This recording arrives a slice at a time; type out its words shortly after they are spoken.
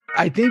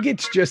I think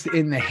it's just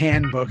in the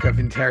handbook of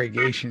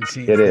interrogation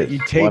scenes It that is, you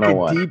take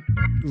 101. a deep,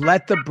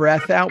 let the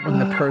breath out when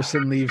the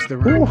person leaves the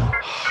room.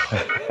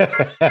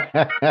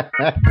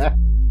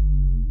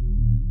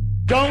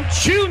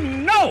 Don't you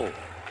know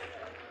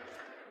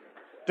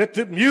that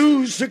the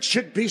music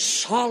should be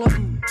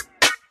solemn?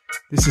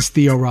 This is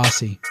Theo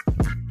Rossi.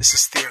 This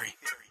is Theory.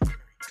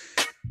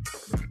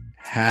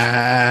 Happy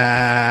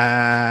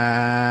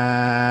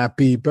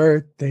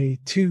birthday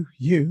to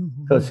you.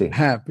 Pussy.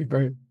 Happy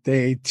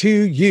birthday to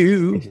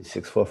you.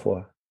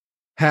 644.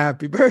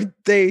 Happy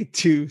birthday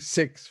to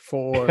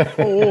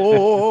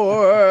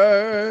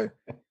 644.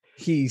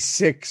 He's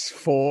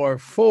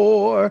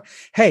 644.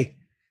 Hey,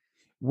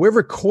 we're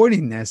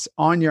recording this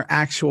on your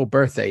actual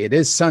birthday. It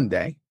is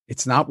Sunday.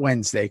 It's not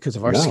Wednesday because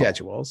of our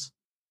schedules.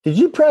 Did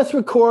you press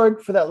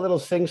record for that little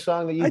sing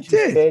song that you just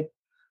did?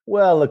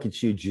 Well, look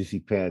at you, Juicy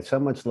Pants. How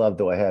much love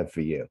do I have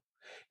for you?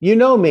 You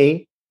know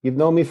me. You've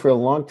known me for a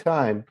long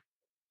time.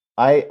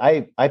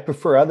 I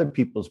prefer other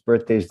people's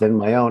birthdays than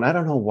my own. I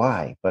don't know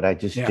why, but I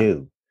just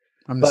do.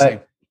 I'm the same.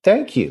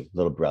 Thank you,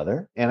 little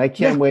brother. And I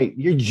can't wait.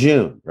 You're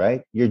June,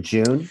 right? You're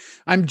June.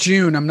 I'm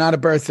June. I'm not a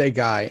birthday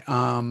guy.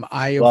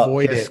 I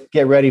avoid it.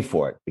 Get ready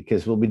for it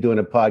because we'll be doing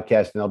a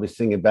podcast and I'll be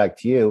singing back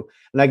to you.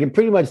 And I can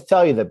pretty much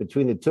tell you that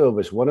between the two of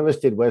us, one of us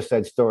did West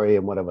Side Story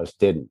and one of us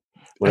didn't.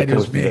 It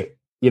was me.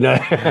 No.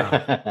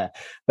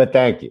 But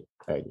thank you.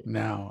 Thank you.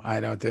 No, I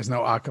don't. There's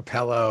no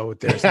acapella.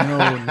 There's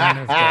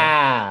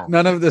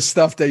none of the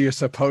stuff that you're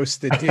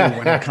supposed to do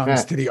when it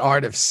comes to the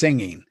art of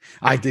singing.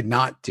 I did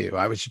not do.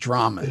 I was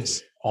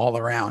dramas all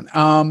around.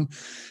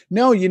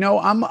 No,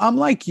 I'm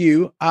like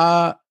you.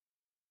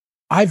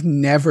 I've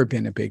never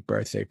been a big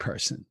birthday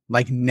person,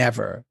 like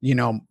never.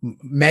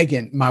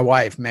 Megan, my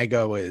wife,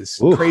 Mego, is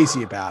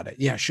crazy about it.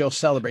 Yeah, she'll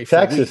celebrate for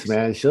Texas, weeks.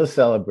 man. She'll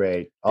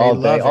celebrate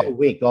all day, all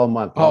week, all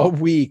month. All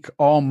week,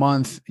 all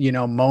month.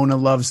 Mona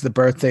loves the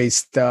birthday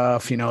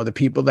stuff. The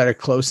people that are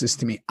closest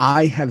to me.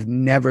 I have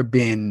never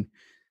been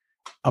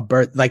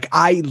like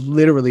I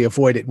literally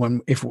avoid it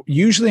if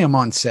usually I'm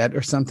on set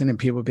or something and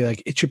people be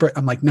like, it's your birthday.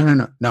 I'm like,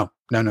 no,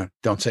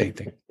 don't say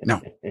anything.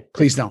 No,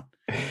 please don't.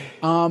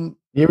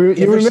 You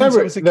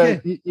remember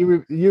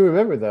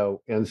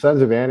though, in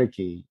Sons of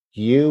Anarchy,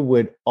 you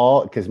would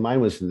because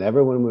mine was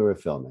never when we were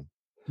filming.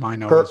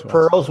 Mine always was.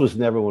 Pearl's was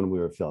never when we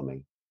were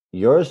filming.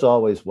 Yours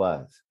always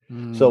was.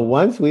 So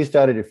once we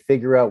started to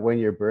figure out when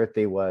your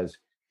birthday was,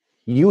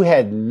 you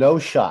had no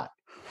shot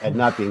at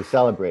not being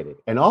celebrated.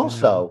 And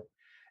also,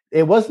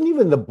 it wasn't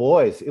even the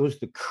boys; it was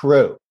the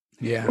crew.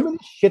 Yeah, remember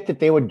the shit that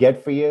they would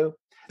get for you.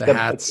 The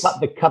hats,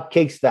 the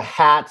cupcakes, the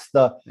hats.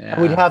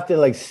 We'd have to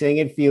like sing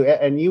it for you,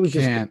 and you was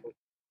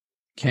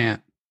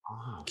Can't.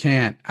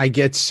 I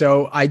get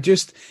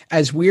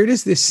as weird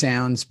as this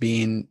sounds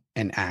being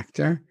an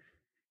actor,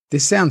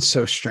 this sounds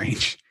so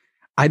strange.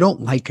 I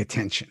don't like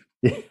attention.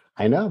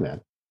 I know,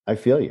 man. I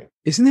feel you.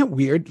 Isn't that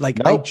weird? Like,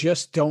 nope. I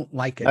just don't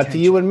like attention. Not to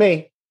you and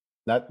me.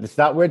 It's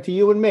not weird to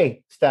you and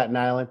me, Staten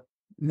Island.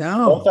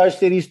 No. Both our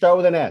cities start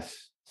with an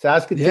S.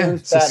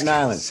 Saskatoon, Staten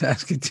Island.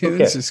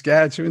 Saskatoon,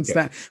 Saskatchewan,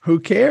 Staten. Who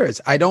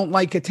cares? I don't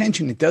like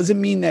attention. It doesn't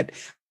mean that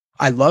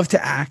I love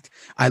to act.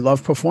 I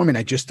love performing.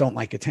 I just don't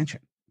like attention.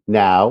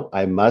 Now,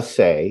 I must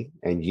say,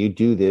 and you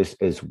do this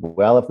as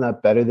well, if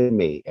not better than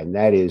me, and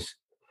that is,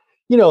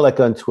 like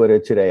on Twitter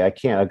today,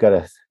 I've got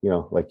to,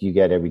 like you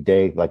get every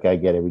day, like I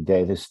get every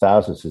day. There's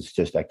thousands. It's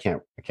just, I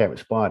can't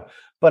respond.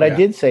 But I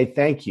did say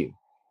thank you.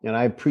 And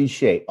I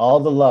appreciate all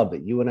the love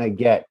that you and I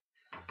get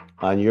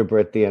on your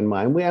birthday and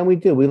mine. We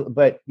do. We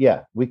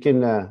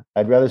can.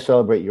 I'd rather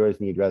celebrate yours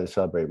than you'd rather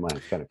celebrate mine.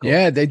 It's kind of cool.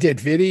 Yeah, they did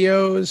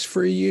videos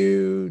for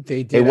you.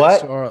 They did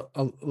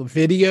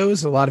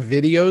videos. A lot of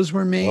videos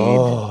were made.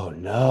 Oh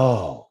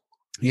no!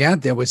 Yeah,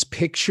 there was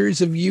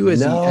pictures of you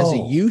as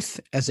a youth.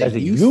 As a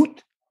youthful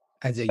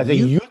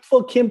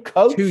Kim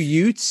Coates. Two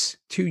youths.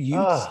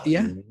 Oh,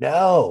 yeah.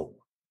 No.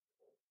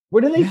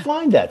 Where do they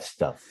find that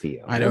stuff,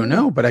 Theo? I don't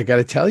know, but I got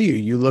to tell you,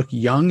 you look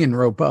young and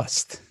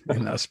robust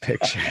in those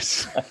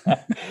pictures.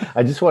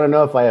 I just want to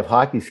know if I have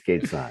hockey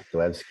skates on.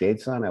 Do I have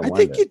skates on? I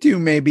think you do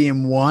maybe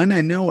in one.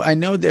 I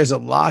know there's a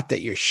lot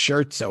that your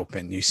shirt's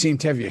open. You seem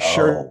to have your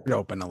shirt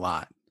open a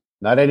lot.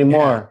 Not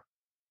anymore.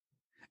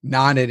 Yeah.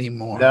 Not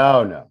anymore.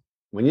 No.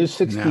 When you're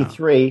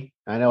 63,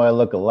 I know I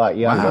look a lot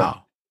younger.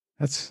 Wow.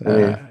 That's,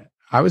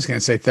 I was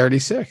going to say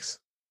 36.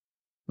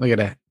 Look at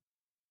that.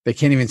 They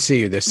can't even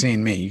see you. They're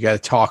seeing me. You got to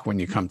talk when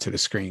you come to the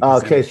screen.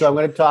 Okay, so I'm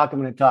going to talk.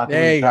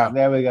 There you go.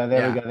 There we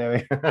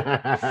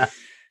go.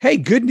 Hey,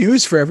 good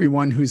news for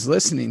everyone who's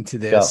listening to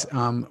this.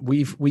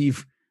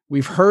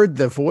 We've heard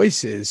the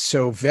voices.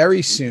 So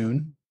very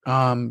soon,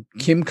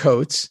 Kim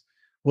Coates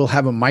will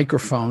have a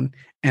microphone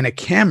and a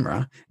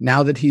camera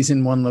now that he's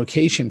in one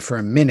location for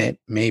a minute,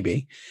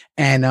 maybe.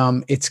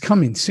 And it's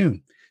coming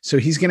soon. So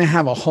he's going to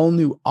have a whole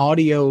new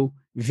audio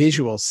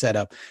visual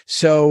setup.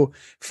 So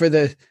for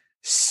the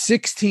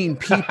 16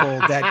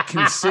 people that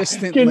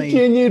consistently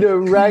continue to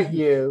write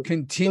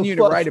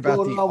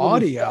about the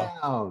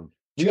audio.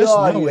 Just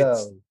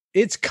know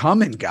it's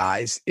coming,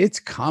 guys. It's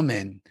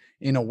coming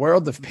in a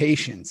world of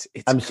patience.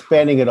 I'm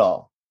spending it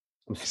all.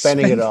 I'm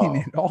spending it all.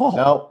 Spending it all.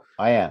 No,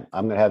 I am.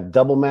 I'm going to have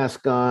double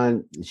mask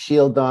on,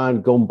 shield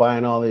on, go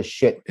buying all this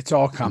shit. It's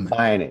all I'm coming.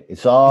 buying it.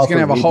 It's all. He's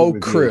going to have a whole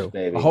reviews, crew,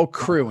 baby. a whole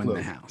crew in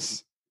the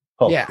house.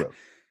 Whole Yeah. crew.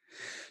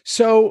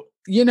 So,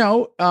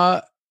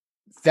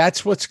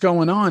 that's what's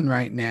going on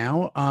right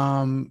now.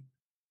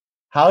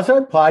 How's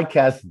our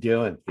podcast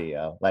doing,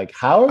 Theo? Like,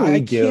 how are we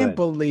doing? I can't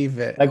believe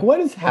it. Like, what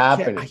is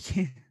happening? I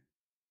can't.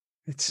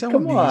 It's so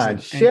Come amazing. on,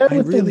 share and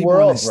with I really the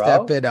world, want to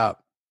step it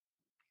up.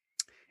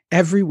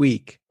 Every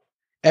week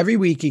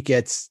it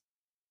gets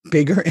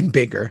bigger and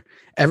bigger.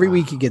 Every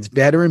week it gets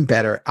better and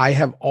better. I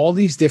have all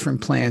these different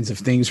plans of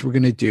things we're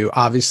going to do.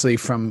 Obviously,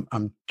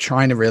 I'm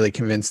trying to really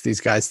convince these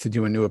guys to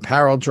do a new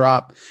apparel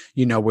drop.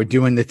 We're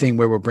doing the thing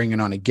where we're bringing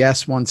on a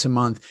guest once a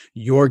month.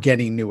 You're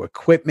getting new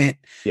equipment.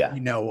 Yeah.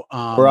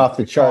 We're off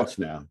the charts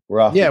now.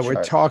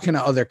 We're talking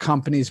to other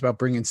companies about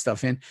bringing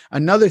stuff in.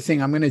 Another thing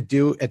I'm going to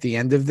do at the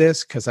end of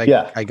this, because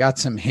I got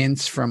some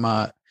hints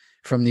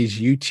from these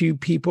YouTube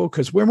people,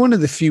 because we're one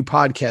of the few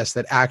podcasts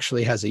that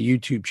actually has a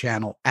YouTube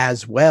channel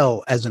as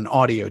well as an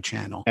audio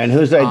channel. And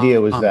whose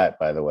idea was that,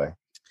 by the way?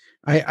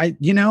 I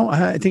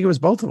think it was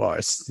both of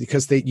ours,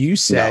 because you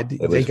said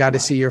they got to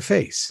see your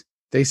face.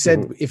 They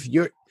said, if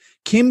you're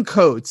Kim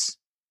Coates,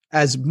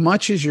 as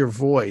much as your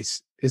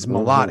voice is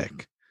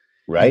melodic,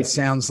 right? It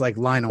sounds like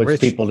Lionel Richie.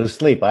 Puts people to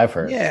sleep, I've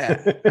heard.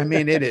 Yeah. I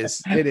mean, it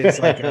is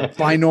like a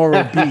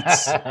binaural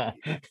beats.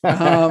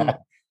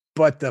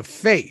 But the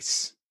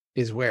face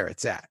is where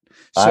it's at.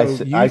 So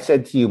I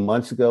said to you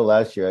months ago,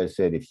 last year, I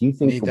said, if you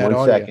think for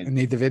 1 second, I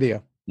need the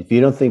video. If you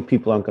don't think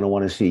people aren't going to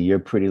want to see your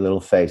pretty little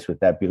face with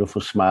that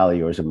beautiful smile of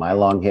yours and my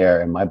long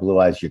hair and my blue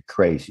eyes, you're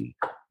crazy.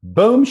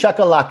 Boom,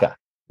 shakalaka.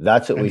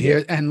 That's what we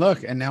hear. And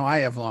look, and now I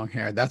have long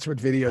hair. That's what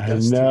video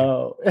does.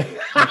 No.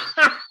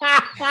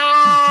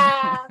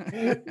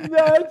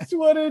 That's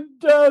what it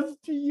does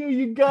to you.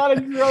 You got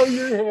to grow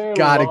your hair.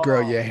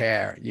 Grow your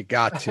hair. You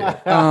got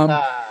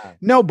to.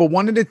 No, but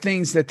one of the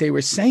things that they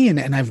were saying,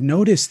 and I've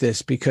noticed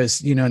this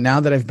because, now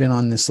that I've been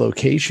on this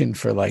location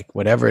for like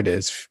whatever it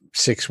is,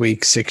 6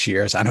 weeks, 6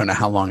 years, I don't know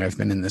how long I've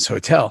been in this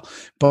hotel,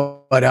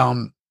 but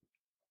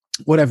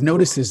what I've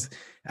noticed is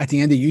at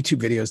the end of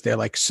YouTube videos, they're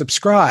like,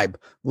 subscribe,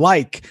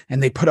 like,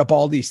 and they put up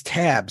all these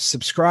tabs,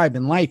 subscribe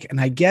and like. And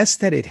I guess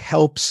that it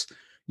helps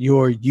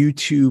your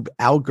YouTube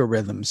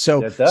algorithm.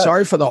 So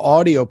sorry for the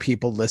audio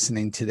people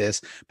listening to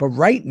this, but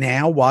right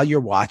now, while you're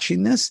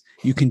watching this,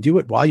 you can do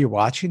it while you're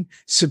watching,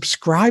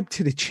 subscribe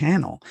to the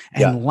channel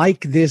and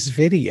like this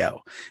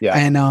video. Yeah.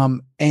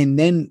 And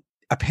then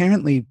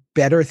apparently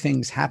better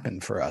things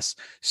happen for us.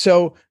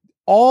 So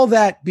all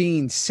that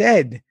being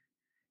said,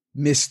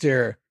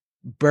 Mr.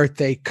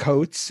 Birthday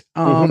Coates,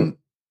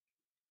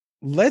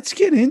 let's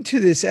get into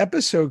this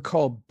episode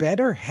called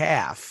Better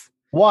Half.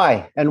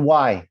 Why? And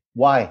why?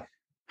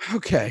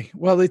 Okay.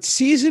 Well, it's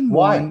season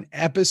 1,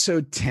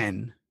 episode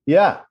 10.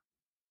 Yeah.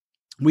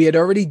 We had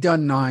already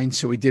done 9,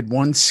 so we did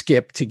one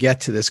skip to get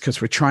to this because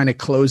we're trying to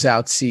close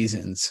out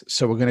seasons.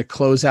 So we're going to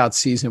close out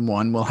season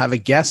 1. We'll have a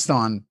guest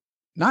on,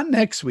 not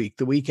next week,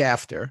 the week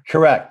after.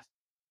 Correct.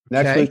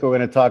 Next week, we're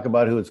going to talk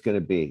about who it's going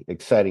to be.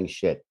 Exciting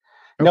shit.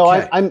 No,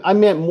 I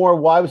meant more,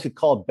 why was it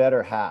called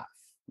Better Half?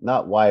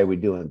 Not why are we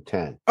doing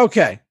 10?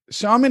 Okay.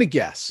 So I'm going to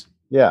guess.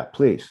 Yeah,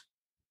 please.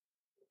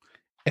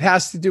 It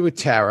has to do with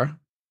Tara.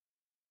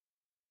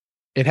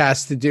 It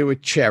has to do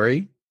with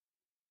Cherry,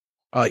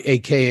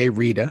 a.k.a.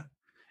 Rita.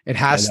 It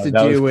has to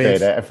do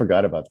with... I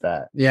forgot about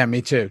that. Yeah,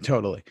 me too.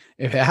 Totally.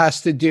 If it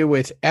has to do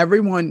with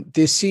everyone,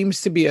 this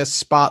seems to be a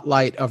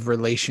spotlight of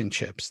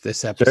relationships,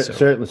 this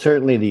episode.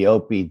 Certainly the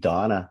Opie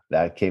Donna,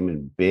 that came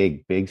in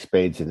big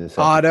spades in this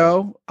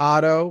episode.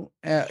 Otto,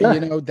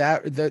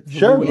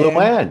 sure.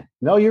 Luann.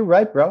 No, you're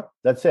right, bro.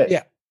 That's it.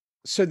 Yeah.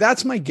 So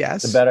that's my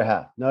guess. The better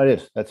half. No, it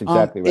is. That's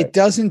exactly right. It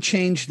doesn't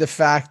change the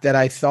fact that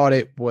I thought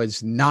it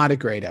was not a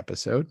great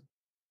episode.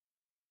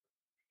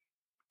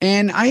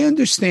 And I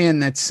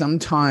understand that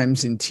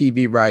sometimes in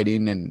TV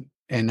writing,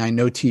 and I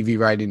know TV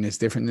writing is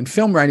different than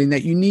film writing,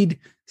 that you need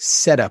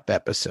setup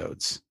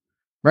episodes,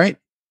 right?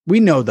 We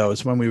know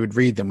those when we would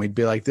read them. We'd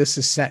be like, this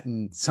is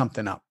setting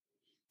something up.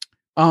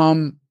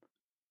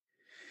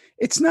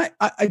 It's not,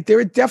 there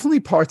are definitely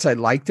parts I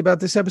liked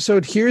about this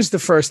episode. Here's the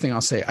first thing I'll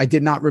say. I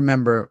did not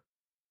remember,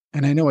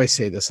 and I know I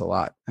say this a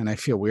lot, and I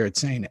feel weird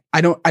saying it.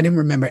 I didn't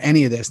remember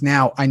any of this.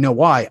 Now I know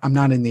why. I'm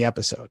not in the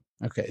episode.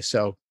 Okay,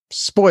 so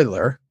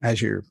spoiler,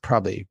 as you're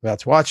probably about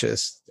to watch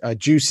this,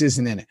 Juice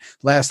isn't in it.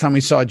 Last time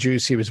we saw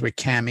Juice, he was with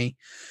Cammy.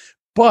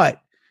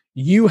 But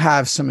you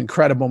have some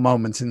incredible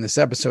moments in this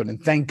episode,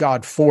 and thank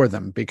God for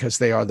them, because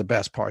they are the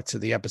best parts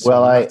of the episode.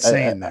 Well, I'm not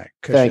saying that.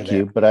 Thank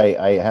you, but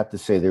I have to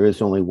say there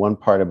is only one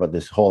part about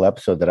this whole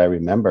episode that I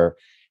remember,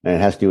 and it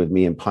has to do with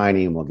me and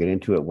Piney, and we'll get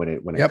into it when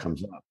it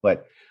comes up.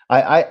 But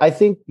I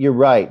think you're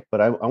right, but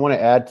I want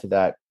to add to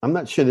that. I'm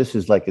not sure this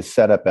is like a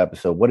setup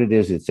episode. What it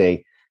is, it's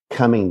a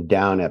coming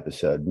down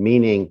episode,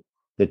 meaning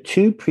the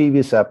 2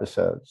 previous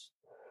episodes,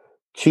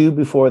 2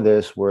 before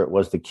this, where it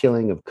was the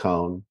killing of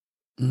Cone,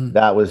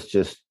 that was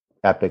just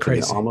epic.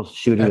 Crazy. And almost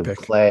shooting a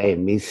play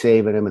and me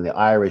saving him, and the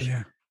Irish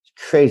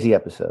Crazy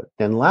episode.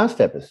 Then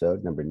last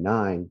episode, number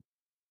 9,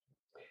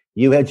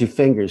 you had your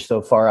fingers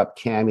so far up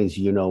Cammy's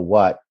you know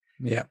what.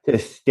 Yeah.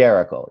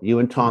 Hysterical. You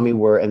and Tommy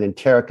were, and then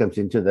Tara comes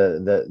into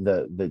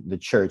the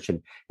church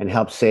and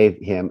helps save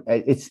him.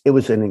 It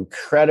was an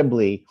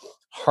incredibly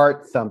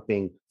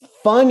heart-thumping,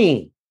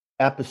 funny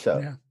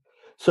episode. Yeah.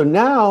 So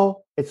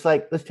now it's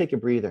like, let's take a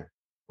breather.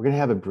 We're going to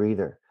have a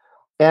breather.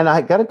 And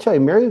I got to tell you,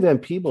 Mary Van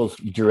Peebles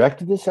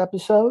directed this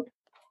episode.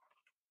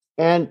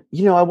 And,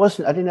 you know, I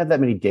didn't have that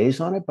many days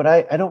on it, but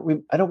I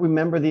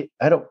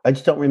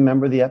just don't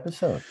remember the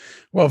episode.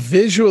 Well,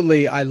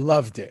 visually, I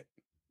loved it.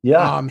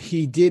 Yeah.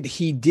 He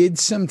did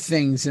some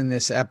things in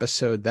this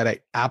episode that I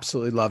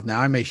absolutely love.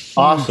 Now I'm a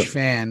huge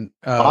fan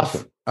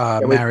of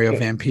Mario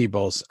Van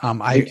Peebles.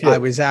 I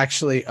was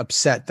actually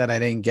upset that I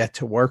didn't get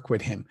to work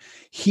with him.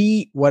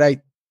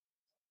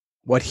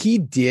 What he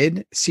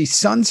did, see,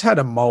 Sons had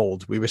a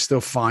mold. We were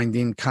still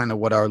finding kind of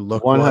what our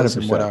look 100%. Was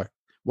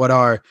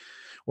and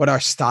what our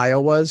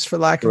style was, for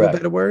lack of a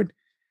better word.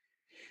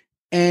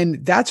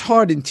 And that's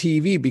hard in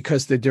TV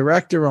because the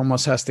director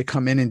almost has to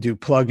come in and do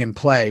plug and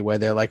play, where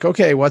they're like,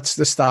 okay, what's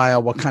the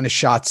style? What kind of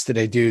shots do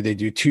they do? They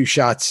do 2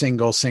 shots,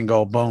 single,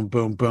 boom,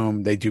 boom,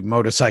 boom. They do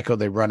motorcycle,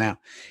 they run out.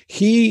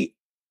 He,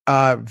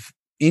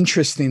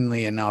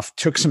 interestingly enough,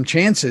 took some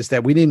chances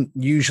that we didn't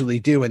usually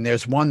do. And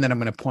there's one that I'm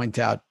going to point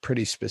out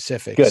pretty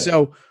specific. Good.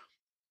 So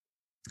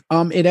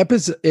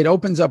it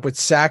opens up with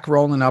Sack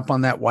rolling up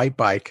on that white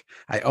bike.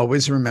 I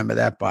always remember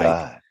that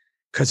bike.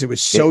 Because it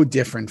was so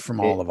different from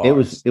all of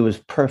ours. It was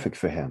perfect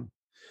for him.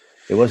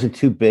 It wasn't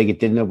too big. It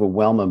didn't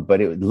overwhelm him,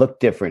 but it looked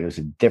different. It was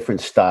a different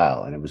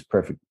style, and it was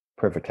perfect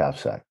half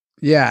sack.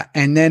 Yeah,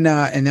 and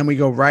then we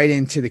go right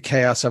into the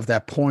chaos of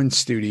that porn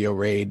studio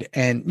raid.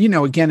 And you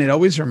know, again, it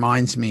always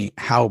reminds me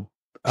how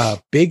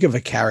big of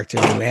a character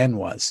Luann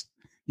was.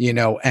 You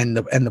know, and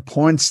the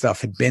porn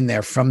stuff had been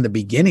there from the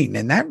beginning,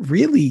 and that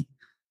really.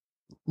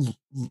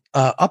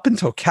 Up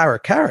until Cara,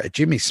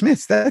 Jimmy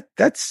Smith,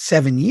 that's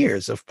 7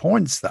 years of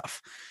porn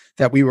stuff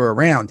that we were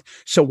around.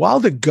 So while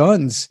the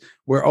guns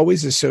were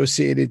always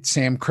associated,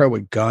 Sam Crow,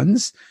 with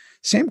guns,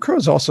 Sam Crow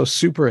is also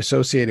super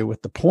associated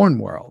with the porn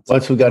world.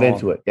 Once we got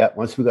into it,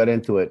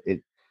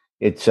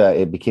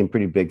 it became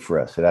pretty big for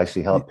us. It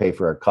actually helped pay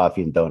for our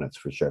coffee and donuts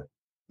for sure.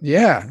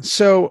 Yeah.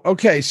 So,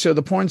 okay. So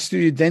the porn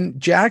studio, then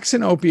Jax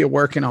and Opie are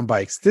working on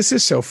bikes. This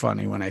is so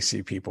funny when I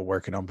see people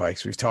working on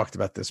bikes. We've talked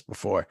about this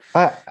before.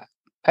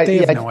 They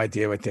have no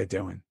idea what they're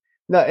doing.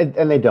 No,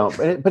 and they don't.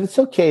 But it's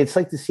okay. It's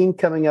like the scene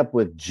coming up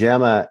with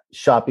Gemma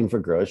shopping for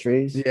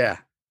groceries. Yeah.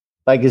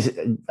 Like,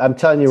 I'm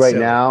telling you right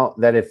now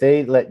that if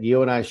they let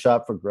you and I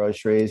shop for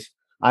groceries,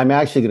 I'm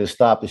actually going to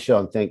stop the show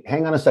and think,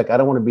 hang on a sec. I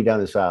don't want to be down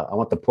this aisle. I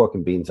want the pork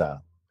and beans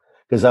aisle.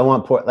 Because I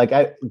want pork.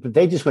 But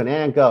they just went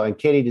and go. And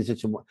Katie does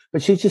it.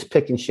 But she's just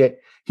picking shit.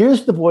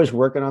 Here's the boys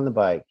working on the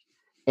bike.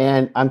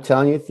 And I'm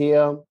telling you,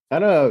 Theo, I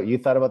don't know. You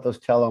thought about those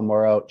Tello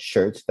Moro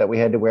shirts that we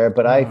had to wear,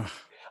 but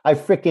I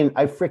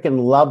freaking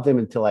loved them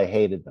until I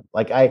hated them.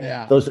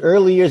 Those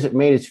early years, it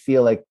made us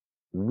feel like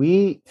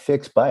we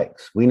fix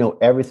bikes. We know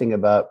everything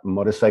about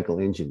motorcycle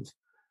engines.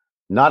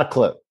 Not a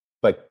clue,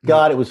 but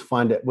God, it was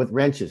fun with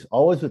wrenches,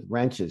 always with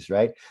wrenches,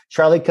 right?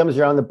 Charlie comes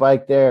around the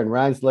bike there and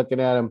Ryan's looking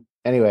at him.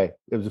 Anyway,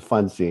 it was a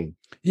fun scene.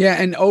 Yeah.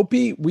 And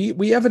Opie,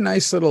 we have a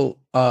nice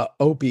little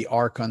Opie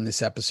arc on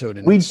this episode.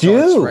 And we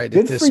do. Right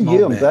Good for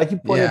you. I'm glad you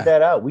pointed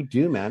that out. We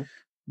do, man.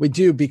 We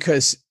do,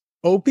 because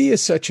Opie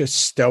is such a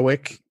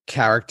stoic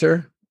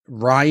character.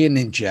 Ryan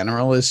in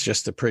general is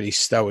just a pretty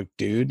stoic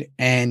dude.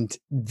 And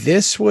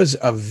this was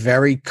a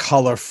very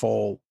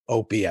colorful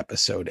Opie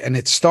episode. And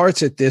it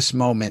starts at this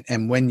moment.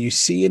 And when you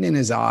see it in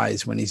his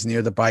eyes, when he's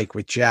near the bike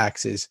with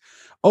Jax, is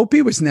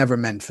Opie was never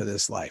meant for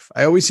this life.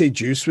 I always say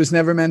Juice was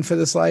never meant for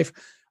this life.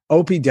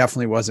 Opie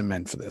definitely wasn't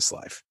meant for this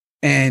life.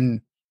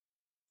 And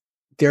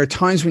there are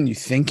times when you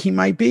think he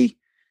might be,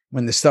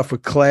 when the stuff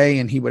with Clay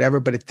and he whatever,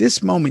 but at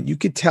this moment you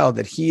could tell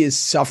that he is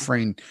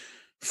suffering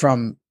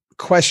from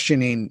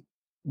questioning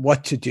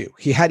what to do.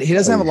 He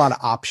doesn't have a lot of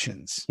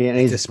options. And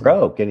he's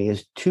broke and he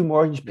has 2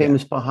 mortgage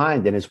payments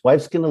behind, and his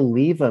wife's going to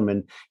leave him,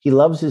 and he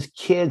loves his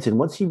kids, and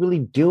what's he really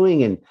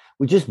doing? And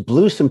we just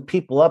blew some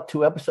people up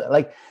 2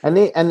 episodes. And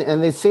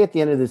they say at the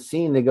end of the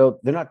scene, they go,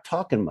 they're not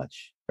talking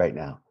much right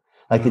now.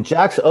 Like the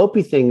Jax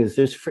Opie thing is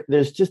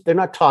there's just, they're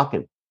not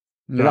talking.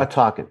 They're not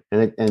talking.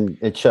 And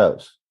it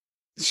shows.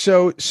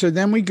 So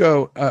then we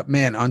go,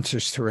 man,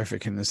 Unser's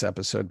terrific in this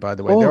episode, by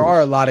the way. There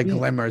are a lot of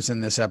glimmers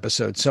in this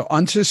episode. So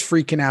Unser's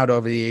freaking out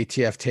over the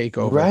ATF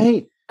takeover.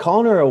 Right.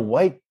 Calling her a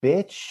white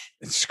bitch.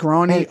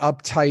 Scrawny,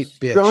 uptight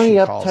bitch. Scrawny,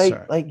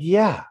 uptight. Like,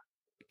 yeah.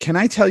 Can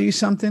I tell you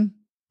something?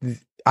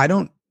 I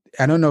don't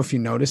know if you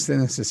noticed in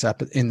this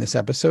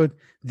episode,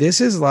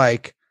 this is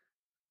like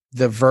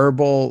the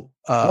verbal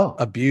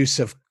abuse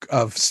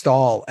of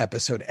Stahl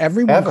episode.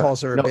 Everyone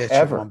calls her a bitch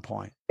at one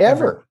point.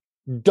 Ever.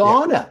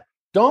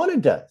 Donna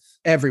does.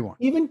 Everyone.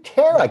 Even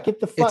Tara. Get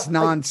the fuck. It's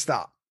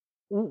nonstop.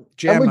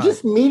 Gemma. And we're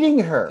just meeting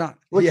her.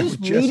 We're just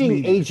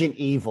meeting Agent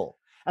Evil.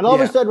 And all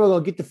of a sudden we're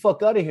going to get the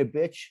fuck out of here,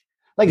 bitch.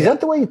 Like, is that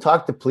the way you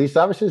talk to police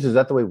officers? Is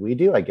that the way we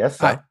do? I guess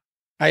so.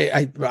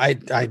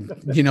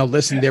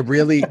 Listen, they're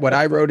really, what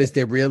I wrote is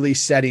they're really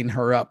setting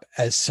her up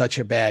as such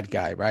a bad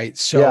guy, right?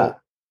 So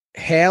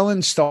Hale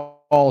and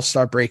Stahl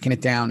start breaking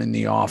it down in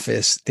the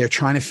office. They're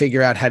trying to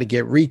figure out how to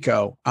get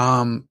Rico.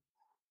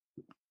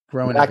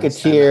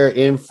 Racketeer,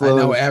 influence.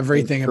 I know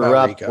everything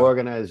about Rico.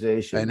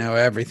 Organization. I know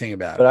everything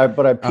about it.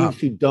 But our peeps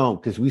who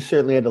don't, because we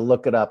certainly had to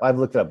look it up. I've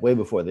looked it up way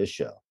before this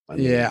show.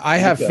 I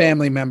have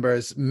family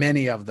members,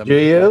 many of them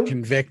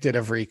convicted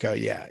of Rico.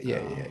 Yeah.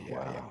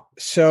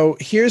 So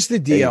here's the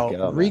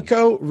deal.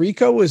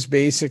 Rico was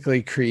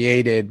basically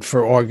created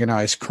for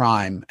organized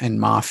crime and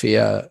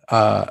mafia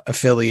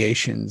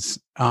affiliations.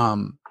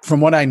 From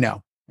what I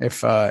know,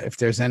 if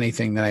there's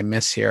anything that I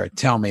miss here,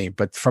 tell me.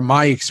 But from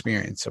my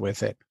experience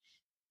with it,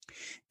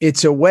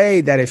 it's a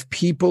way that if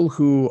people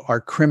who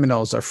are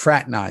criminals are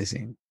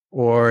fraternizing,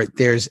 or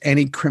there's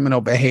any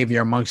criminal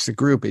behavior amongst the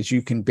group, is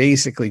you can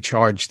basically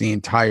charge the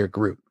entire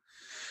group,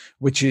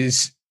 which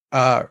is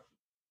the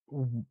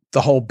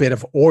whole bit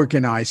of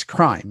organized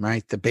crime,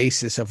 right? The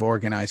basis of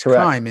organized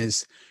crime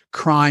is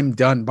crime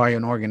done by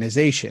an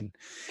organization.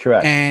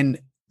 Correct. And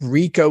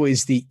Rico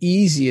is the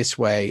easiest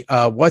way.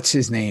 What's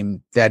his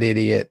name? That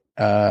idiot,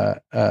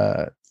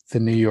 the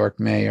New York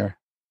mayor.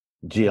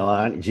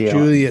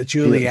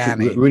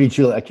 Giuliani.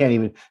 Rudy I can't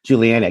even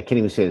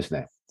say his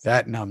name.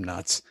 That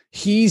numbnuts.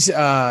 He's,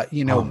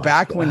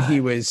 back when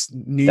he was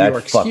New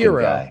York's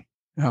hero. Guy.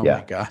 Oh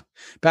my God.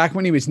 Back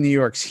when he was New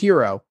York's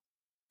hero,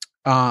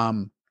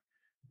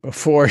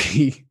 before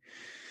he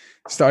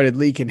started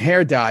leaking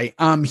hair dye,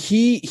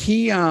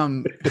 he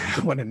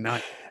what a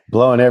nut.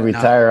 Blowing every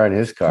tire on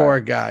his car. Poor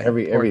guy.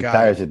 Every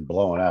tire's been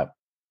blowing up.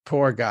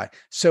 Poor guy.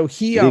 So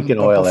he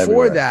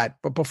before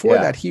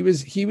that, he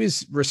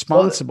was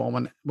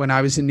responsible when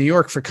I was in New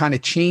York for kind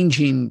of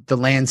changing the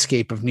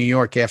landscape of New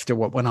York after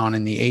what went on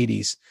in the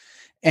 80s.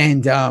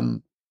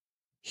 And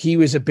he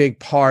was a big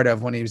part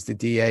of, when he was the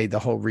DA, the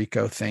whole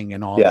Rico thing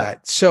and all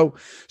that. So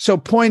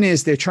point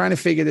is, they're trying to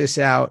figure this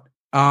out.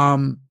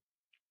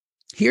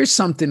 Here's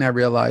something I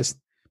realized,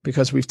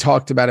 because we've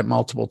talked about it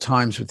multiple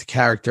times with the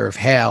character of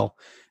Hale,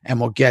 and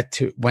we'll get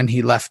to when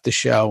he left the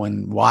show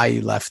and why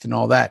he left and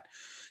all that.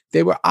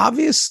 They were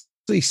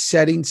obviously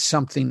setting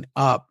something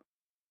up.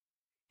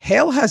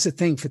 Hale has a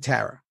thing for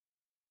Tara.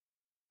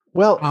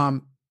 Well,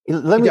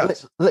 let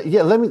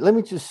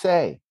me just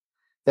say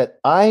that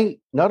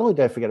not only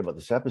did I forget about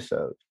this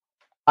episode,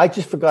 I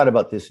just forgot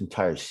about this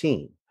entire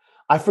scene.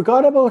 I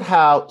forgot about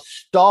how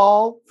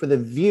Stahl, for the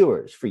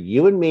viewers, for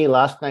you and me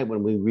last night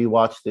when we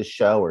rewatched this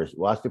show or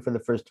watched it for the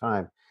first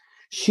time,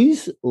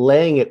 she's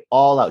laying it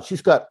all out.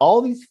 She's got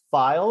all these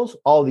files,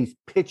 all these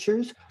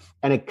pictures,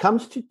 and it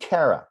comes to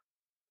Tara.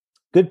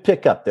 Good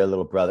pickup there,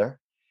 little brother.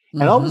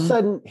 And all of a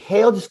sudden,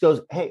 Hale just goes,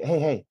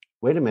 hey,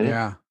 wait a minute.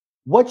 Yeah.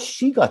 What's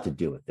she got to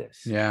do with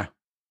this? Yeah.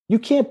 You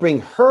can't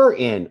bring her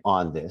in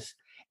on this.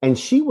 And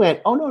she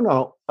went, oh,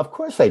 no, of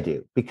course I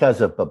do,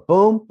 because of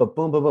ba-boom,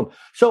 ba-boom, ba-boom.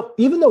 So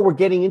even though we're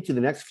getting into the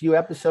next few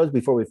episodes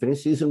before we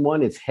finish season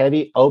 1, it's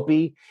heavy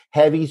Opie,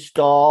 heavy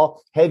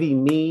Stahl, heavy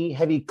me,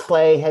 heavy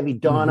Clay, heavy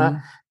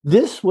Donna.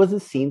 This was a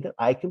scene that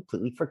I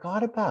completely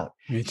forgot about.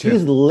 Me too.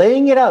 She's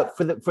laying it out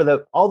for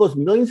the all those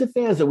millions of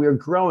fans that we are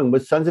growing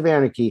with Sons of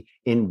Anarchy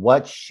in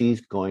what she's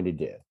going to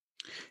do.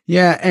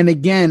 Yeah, and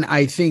again,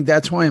 I think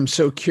that's why I'm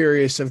so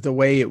curious of the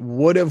way it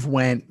would have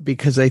went,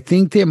 because I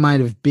think there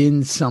might have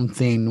been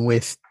something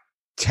with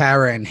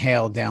Tara and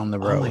Hale down the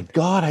road. Oh my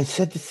God, I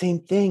said the same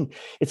thing.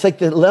 It's like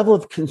the level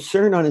of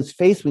concern on his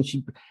face when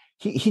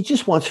he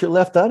just wants her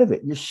left out of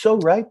it. You're so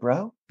right,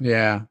 bro.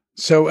 Yeah.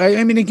 So,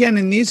 I mean, again,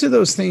 and these are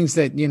those things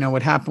that,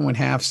 what happened with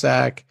Half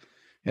Sack,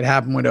 it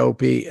happened with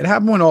Opie, it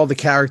happened with all the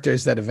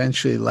characters that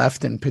eventually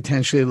left and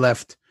potentially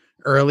left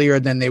earlier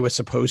than they were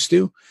supposed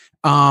to,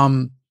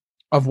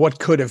 of what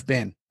could have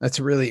been. That's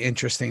a really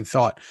interesting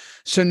thought.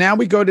 So now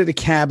we go to the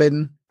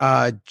cabin.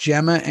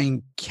 Gemma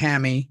and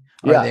Cammy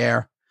are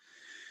there.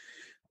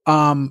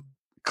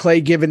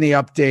 Clay giving the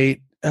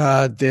update.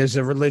 There's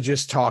a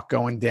religious talk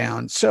going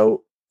down.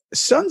 So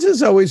Sons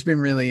has always been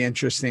really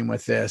interesting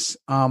with this.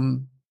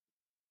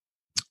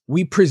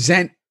 We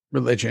present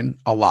religion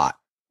a lot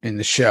in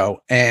the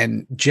show,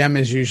 and Jem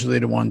is usually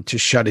the one to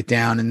shut it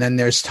down. And then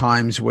there's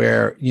times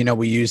where,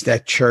 we use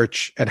that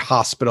church at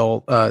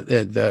hospital,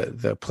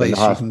 the place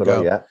you can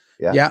go.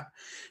 Yeah.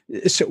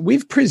 So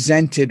we've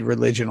presented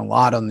religion a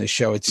lot on this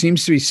show. It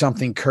seems to be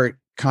something Kurt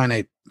kind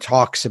of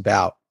talks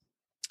about.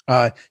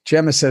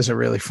 Gemma says a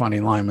really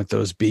funny line with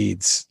those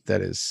beads.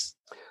 That is,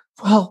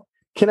 well,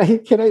 can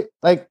I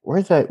like,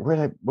 where'd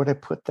I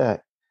put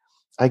that?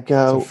 I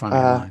go, funny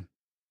line.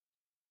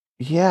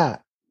 Yeah.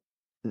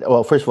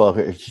 Well, first of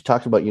all, she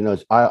talks about,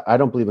 I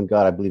don't believe in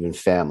God. I believe in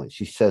family.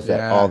 She says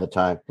that all the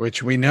time.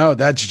 Which we know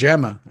that's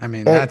Gemma. I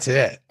mean, that's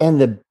it. And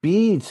the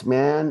beads,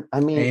 man. I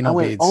mean, Anal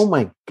beads. Oh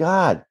my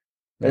God.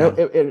 Yeah.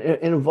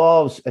 It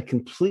involves a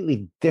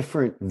completely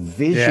different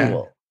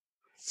visual. Yeah.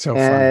 So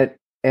funny.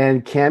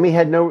 And Cammy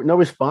had no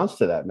response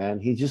to that, man.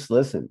 He just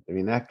listened. I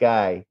mean, that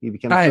guy, he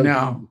became I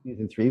know.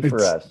 season 3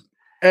 for us.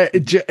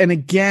 And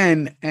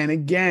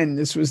again,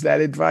 this was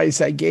that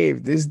advice I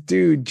gave. This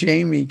dude,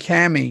 Jamie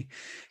Cammy,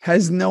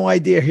 has no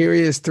idea. Here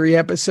he is, 3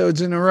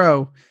 episodes in a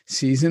row,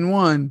 season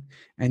 1,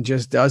 and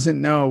just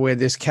doesn't know where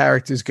this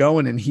character's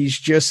going. And he's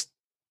just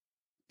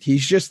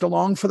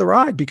along for the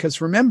ride,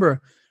 because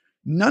remember,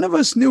 none of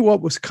us knew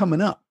what was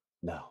coming up.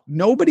 No.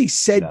 Nobody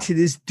said to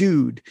this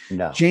dude,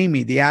 no.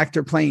 Jamie, the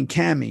actor playing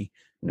Cammy,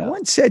 no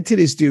one said to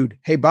this dude,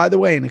 hey, by the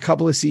way, in a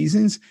couple of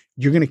seasons,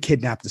 you're going to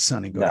kidnap the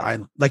son and go to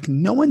Ireland. Like,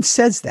 no one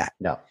says that.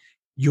 No.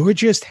 You're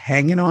just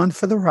hanging on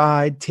for the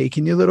ride,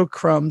 taking your little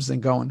crumbs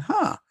and going,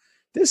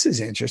 this is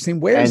interesting.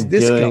 Where's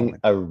this doing going?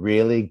 A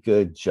really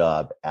good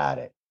job at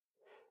it.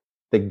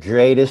 The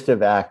greatest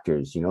of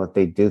actors, you know what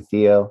they do,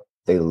 Theo?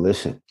 They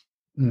listen,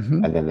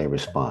 and then they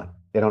respond.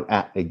 They don't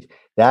act. In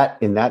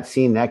that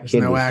scene, that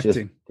kid was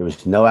acting. There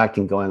was no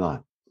acting going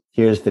on.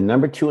 Here's the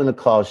number 2 in the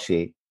call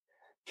sheet.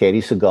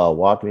 Katie Seagal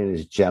walking in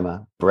as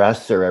Gemma.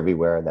 Breasts are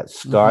everywhere. That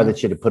scar that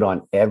she had to put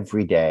on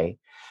every day.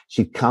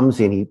 She comes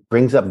in. He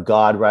brings up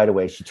God right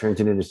away. She turns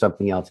it into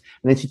something else.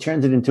 And then she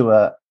turns it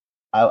into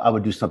I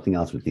would do something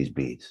else with these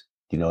beads.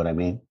 Do you know what I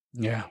mean?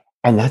 Yeah.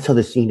 And that's how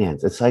the scene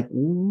ends. It's like,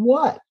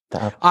 what?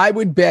 I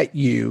would bet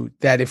you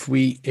that if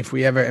we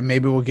ever, and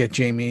maybe we'll get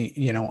Jamie,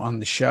 on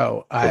the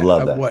show. I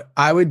love that.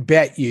 I would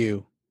bet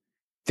you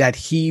that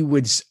he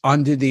was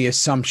under the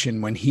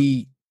assumption when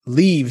he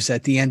leaves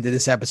at the end of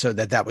this episode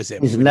that was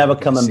it. He's never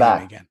coming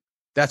back again.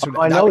 That's what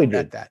I know. He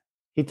did that.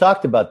 He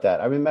talked about that.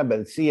 I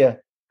remember. See ya.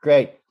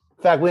 Great.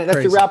 In fact,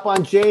 that's a wrap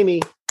on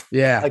Jamie.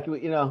 Yeah.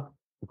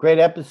 Great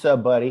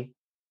episode, buddy.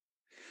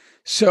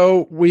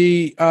 So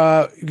we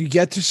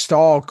get to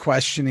Stahl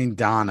questioning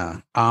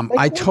Donna.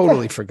 I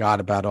totally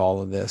forgot about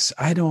all of this.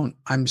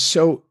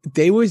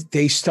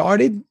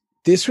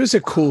 This was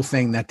a cool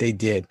thing that they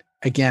did.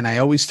 Again, I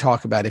always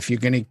talk about if you're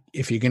gonna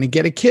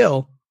get a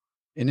kill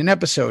in an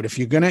episode, if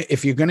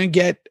you're gonna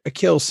get a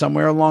kill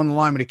somewhere along the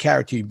line with a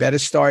character, you better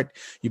start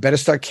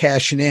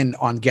cashing in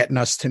on getting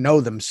us to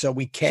know them, so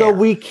we care. So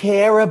we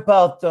care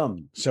about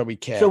them.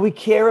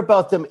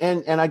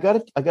 And I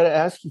gotta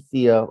ask you,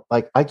 Theo.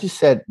 Like I just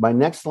said, my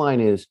next line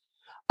is,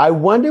 I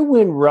wonder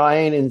when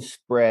Ryan and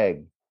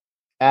Sprague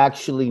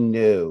actually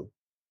knew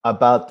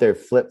about their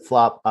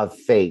flip-flop of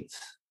fates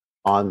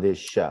on this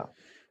show.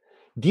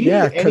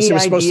 Because it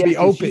was supposed to be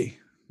Opie.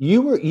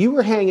 You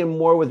were hanging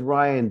more with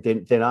Ryan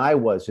than I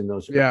was in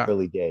those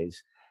early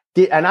days.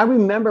 And I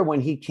remember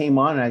when he came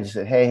on, and I just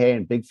said, hey,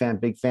 and big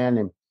fan.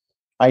 And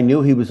I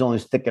knew he was only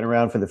sticking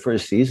around for the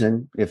first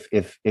season,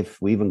 if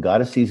we even got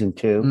a season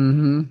 2.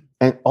 Mm-hmm.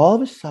 And all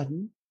of a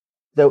sudden,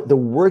 the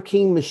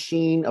working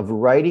machine of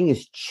writing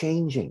is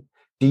changing.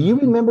 Do you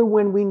remember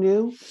when we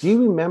knew? Do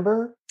you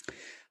remember?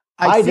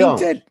 I think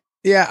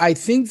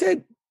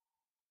that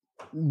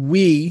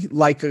we,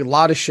 like a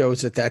lot of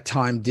shows at that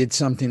time, did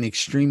something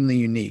extremely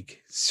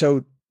unique.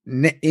 So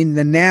in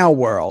the now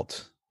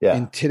world,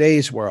 in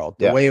today's world,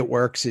 the way it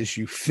works is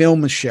you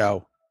film a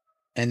show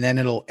and then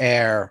it'll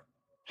air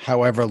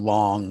however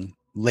long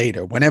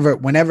later,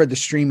 whenever the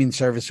streaming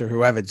service or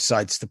whoever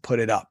decides to put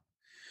it up.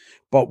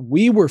 But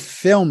we were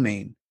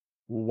filming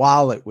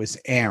while it was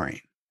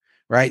airing,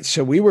 right?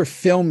 So we were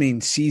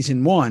filming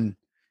season 1,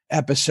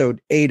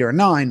 episode 8 or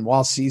 9,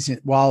 while season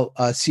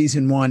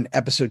 1,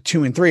 episode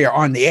 2 and 3 are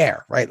on the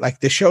air, right? Like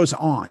the show's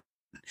on.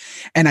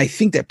 And I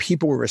think that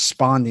people were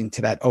responding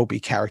to that Opie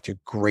character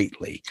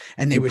greatly.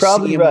 And they were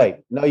probably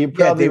right. No, you're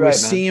probably right. They were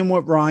seeing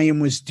what Ryan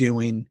was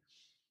doing.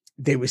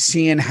 They were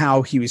seeing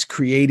how he was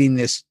creating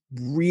this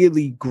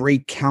really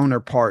great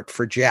counterpart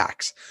for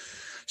Jax.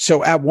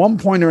 So at one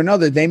point or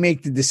another, they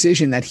make the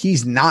decision that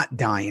he's not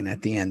dying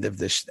at the end of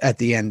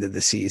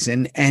the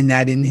season, and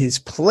that in his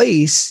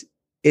place,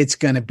 it's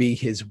going to be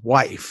his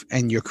wife,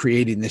 and you're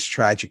creating this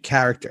tragic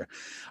character.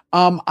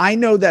 I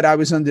know that I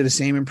was under the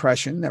same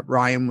impression that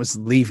Ryan was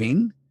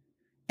leaving,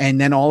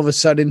 and then all of a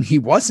sudden he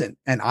wasn't.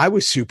 And I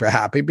was super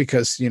happy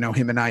because,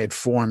 him and I had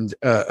formed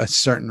a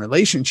certain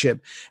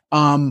relationship.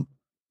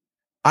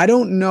 I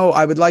don't know.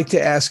 I would like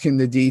to ask him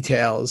the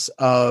details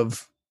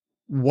of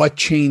what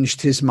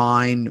changed his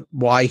mind,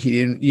 why he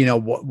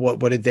didn't,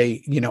 what did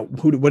they,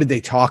 what did they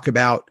talk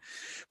about?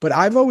 But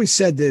I've always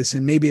said this,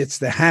 and maybe it's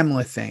the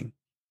Hamlet thing.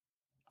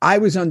 I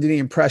was under the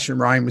impression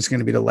Ryan was going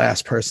to be the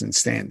last person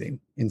standing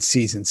in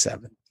season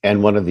 7.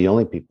 And one of the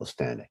only people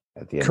standing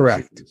at the end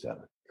of season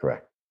 7.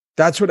 Correct.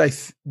 That's what I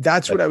was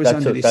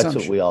under the assumption. That's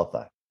what we all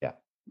thought. Yeah.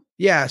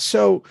 Yeah.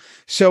 So,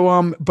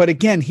 but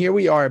again, here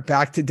we are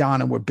back to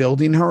Donna. We're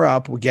building her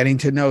up. We're getting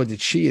to know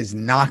that she is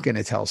not going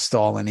to tell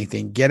Stahl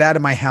anything. Get out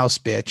of my house,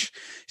 bitch.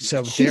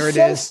 So she there it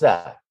says is.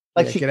 That.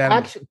 Like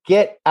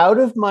get out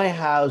of my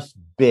house,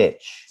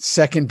 bitch.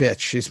 Second bitch.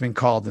 She's been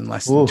called in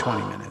less than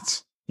 20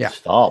 minutes. Yeah.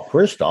 Stahl.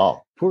 Poor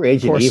Stahl. Poor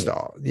Agent Eva.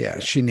 Stahl. Yeah,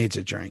 she needs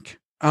a drink.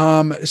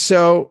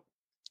 So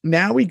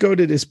now we go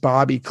to this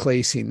Bobby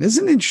Clay scene. This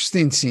is an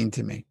interesting scene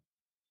to me.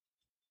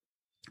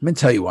 I'm going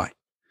to tell you why.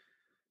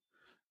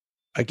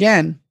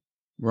 Again,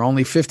 we're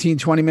only 15,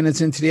 20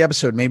 minutes into the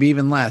episode, maybe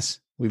even less.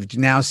 We've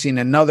now seen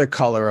another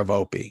color of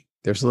Opie.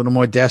 There's a little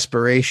more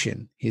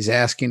desperation. He's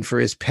asking for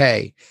his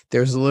pay.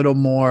 There's a little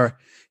more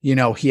You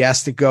know, he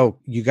has to go.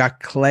 You got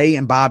Clay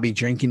and Bobby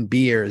drinking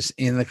beers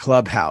in the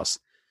clubhouse.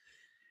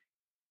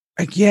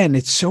 Again,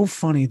 it's so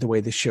funny the way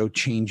the show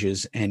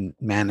changes and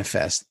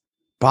manifests.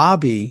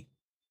 Bobby,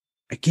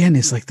 again,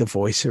 is like the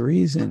voice of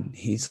reason.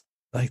 He's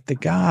like the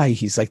guy.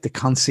 He's like the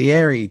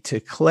concierge to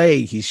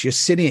Clay. He's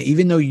just sitting.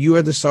 Even though you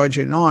are the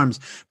sergeant at arms,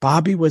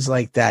 Bobby was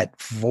like that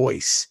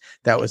voice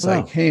that was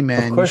like, "Hey,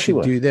 man, you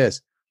should do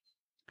this."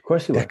 Of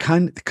course, he was. That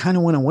kind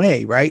of went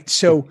away, right?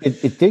 So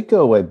it did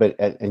go away. But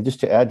and just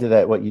to add to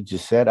that, what you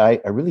just said, I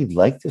really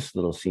liked this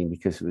little scene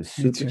because it was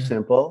super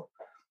simple,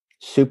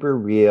 super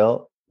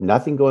real.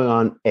 Nothing going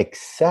on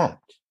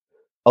except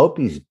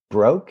Opie's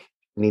broke,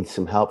 needs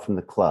some help from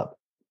the club.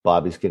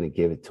 Bobby's going to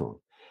give it to him.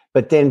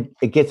 But then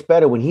it gets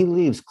better. When he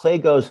leaves, Clay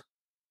goes,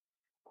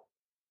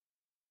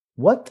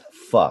 "What the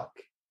fuck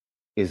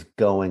is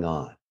going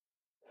on?"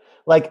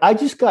 Like, I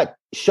just got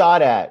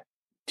shot at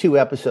 2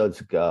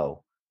 episodes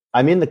ago.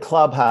 I'm in the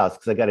clubhouse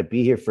because I got to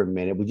be here for a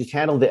minute. We just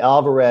handled the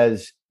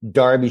Alvarez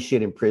Darby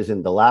shit in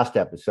prison, the last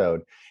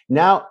episode.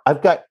 Now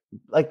I've got,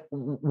 like,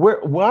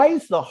 why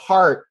is the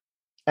heart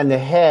and the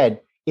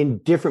head in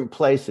different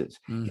places?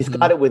 Mm-hmm. He's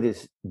got it with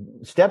his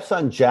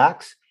stepson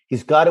Jax.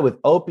 He's got it with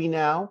Opie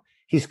now.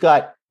 He's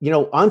got,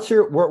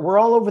 Unser. We're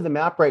all over the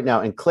map right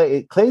now, and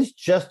Clay's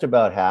just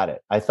about had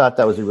it. I thought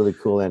that was a really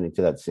cool ending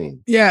to that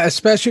scene. Yeah,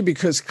 especially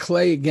because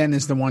Clay again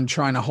is the one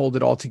trying to hold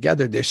it all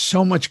together. There's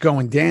so much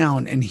going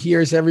down, and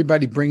here's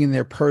everybody bringing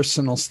their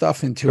personal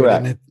stuff into it.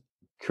 And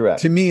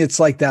Correct. To me, it's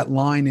like that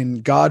line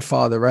in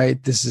Godfather,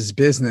 right? This is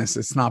business.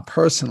 It's not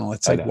personal.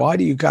 It's like, why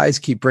do you guys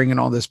keep bringing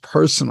all this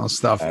personal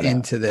stuff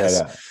into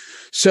this?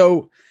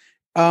 So,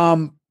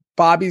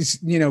 Bobby's,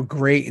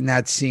 great in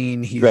that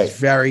scene. He's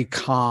very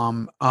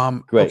calm.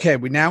 Okay,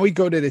 now we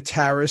go to the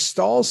Tara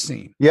Stahl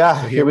scene.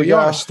 Yeah, so here we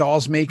are.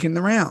 Stahl's making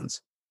the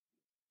rounds.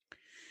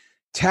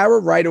 Tara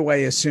right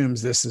away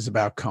assumes this is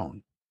about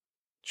Cohn.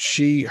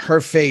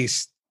 Her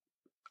face,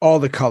 all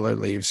the color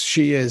leaves.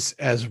 She is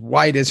as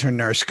white as her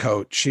nurse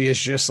coat. She is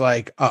just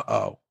like,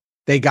 uh-oh,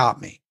 they got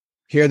me.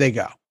 Here they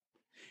go.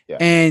 Yeah.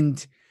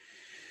 And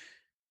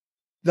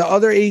the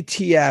other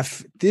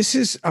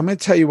ATF, I'm going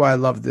to tell you why I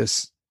love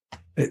this.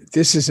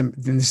 This is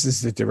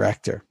the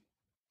director.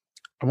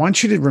 I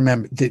want you to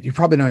remember that you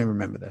probably don't even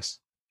remember this.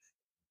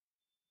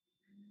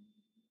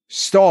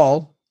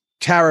 Stahl,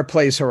 Tara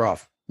plays her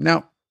off.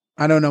 No,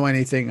 I don't know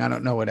anything. I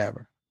don't know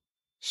whatever.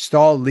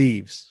 Stahl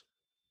leaves.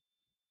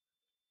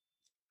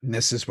 And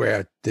this is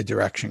where the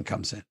direction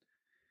comes in.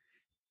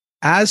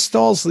 As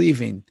Stahl's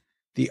leaving,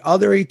 the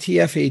other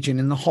ATF agent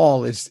in the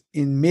hall is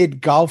in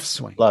mid golf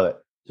swing. Love it.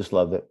 Just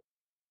loved it.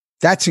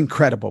 That's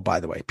incredible, by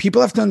the way.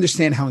 People have to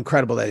understand how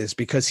incredible that is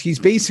because he's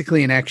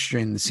basically an extra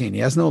in the scene. He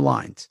has no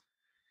lines.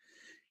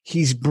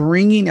 He's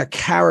bringing a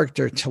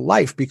character to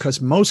life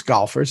because most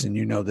golfers, and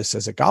you know this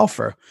as a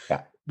golfer,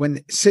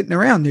 when sitting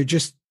around, they're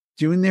just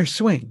doing their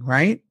swing,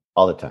 right?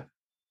 All the time.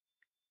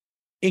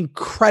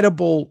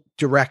 Incredible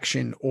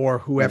direction or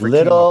whoever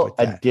little came up with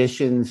that.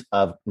 Additions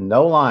of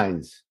no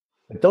lines.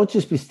 But don't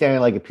just be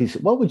standing like a piece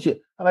of,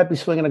 I might be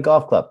swinging a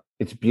golf club.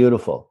 It's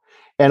beautiful.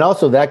 And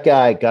also that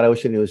guy, God, I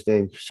wish I knew his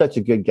name. Such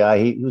a good guy.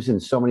 He was in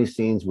so many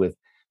scenes with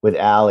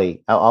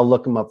Allie. I'll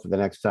look him up for the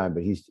next time,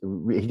 but he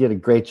did a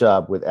great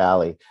job with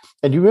Allie.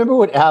 And do you remember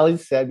what Allie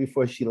said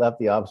before she left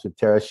the office with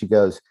Tara? She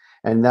goes,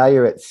 "And now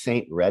you're at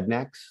St.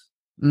 Rednecks."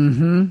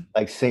 Mm-hmm.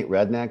 Like St.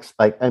 Rednecks.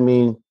 Like, I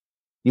mean,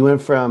 you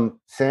went from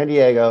San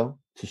Diego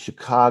to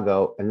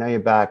Chicago, and now you're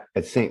back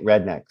at St.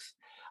 Rednecks.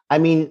 I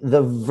mean,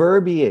 the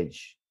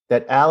verbiage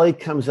that Allie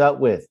comes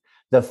out with,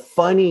 the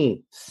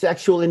funny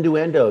sexual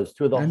innuendos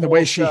through the whole and the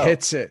way show. she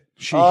hits it.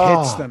 She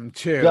hits them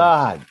too.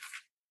 God.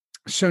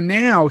 So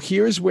now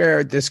here's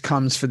where this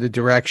comes for the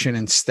direction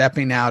and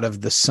stepping out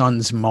of the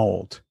son's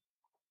mold.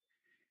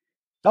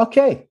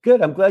 Okay,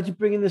 good. I'm glad you're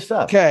bringing this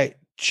up. Okay.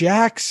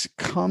 Jax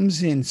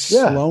comes in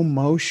slow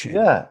motion.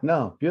 Yeah,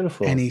 no,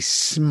 beautiful. And he's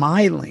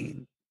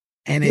smiling.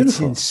 And beautiful. It's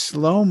in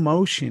slow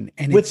motion.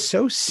 And it's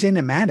so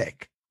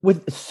cinematic.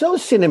 So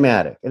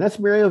cinematic, and that's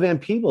Mario Van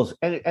Peebles,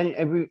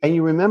 and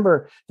you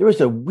remember there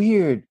was a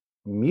weird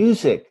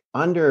music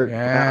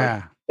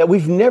underground that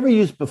we've never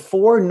used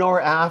before nor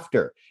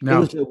after. No. It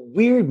was a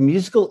weird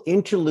musical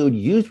interlude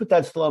used with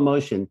that slow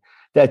motion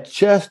that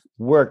just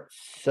worked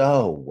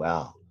so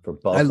well for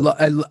both.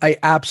 I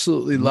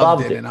absolutely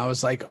loved it, and I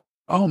was like,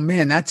 oh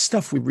man, that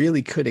stuff we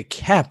really could have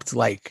kept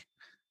like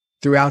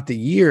throughout the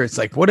year. It's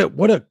like what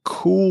a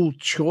cool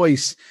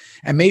choice,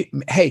 and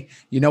hey,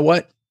 you know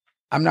what?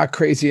 I'm not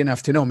crazy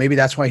enough to know. Maybe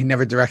that's why he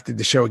never directed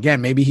the show again.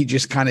 Maybe he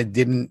just kind of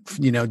didn't,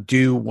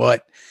 do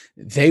what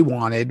they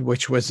wanted,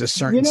 which was a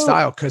certain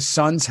style, because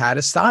Sons had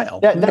a style.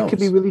 That could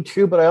be really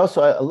true. But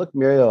I looked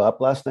Mario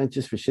up last night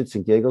just for shits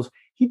and giggles.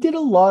 He did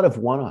a lot of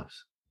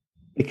one-offs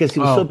because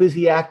he was so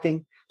busy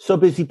acting, so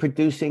busy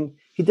producing.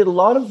 He did a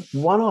lot of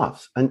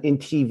one-offs in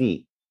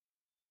TV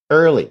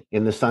early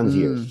in the Sons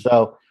years.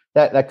 So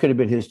that could have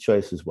been his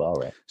choice as well,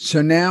 right?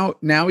 So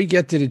now we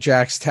get to the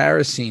Jax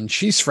Tara scene.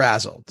 She's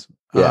frazzled.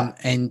 Yeah.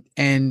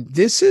 And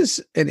this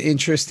is an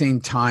interesting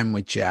time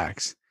with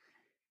Jax.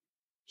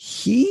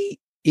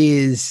 He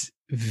is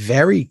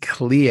very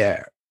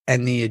clear,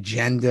 and the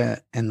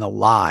agenda and the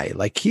lie.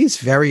 Like he's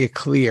very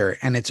clear,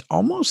 and it's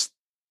almost,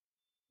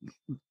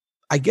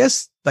 I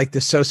guess, like the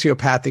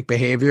sociopathic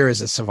behavior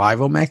is a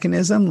survival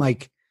mechanism.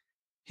 Like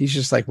he's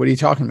just like, what are you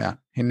talking about?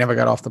 He never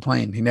got off the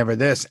plane. He never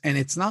this. And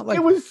it's not like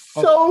it was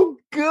so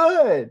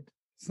good.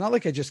 It's not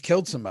like I just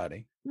killed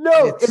somebody.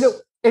 No,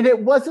 and it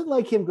wasn't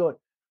like him going,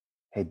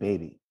 hey,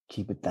 baby,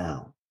 keep it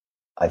down.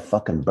 I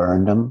fucking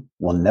burned him.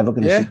 We're never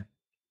going to see.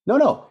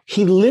 No.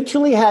 He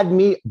literally had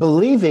me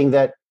believing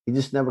that he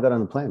just never got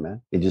on the plane,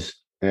 man. He's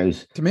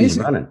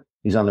running.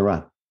 He's on the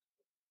run.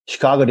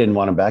 Chicago didn't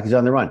want him back. He's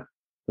on the run.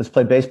 Let's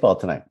play baseball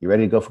tonight. You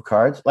ready to go for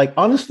cards? Like,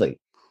 honestly,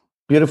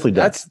 beautifully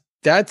done.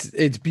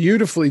 It's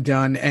beautifully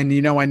done. And,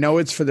 I know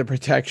it's for the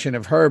protection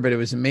of her, but it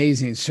was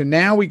amazing. So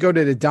now we go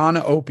to the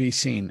Donna Opie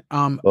scene.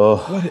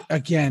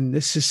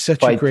 This is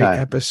such a great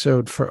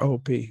episode for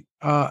Opie.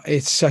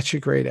 It's such a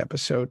great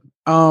episode.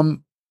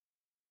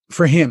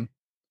 For him,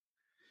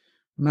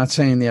 I'm not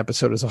saying the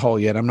episode as a whole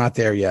yet. I'm not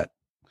there yet,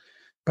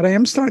 but I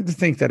am starting to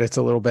think that it's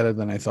a little better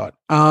than I thought.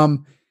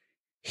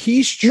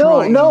 He's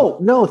trying.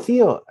 No,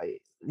 Theo,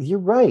 you're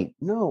right.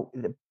 No,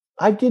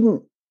 I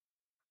didn't.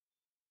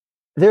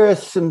 There are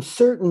some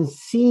certain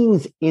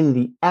scenes in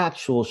the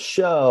actual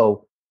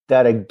show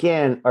that,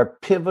 again, are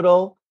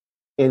pivotal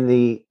in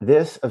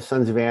this of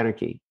Sons of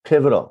Anarchy.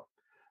 Pivotal.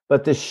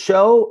 But the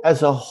show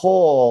as a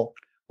whole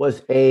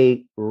was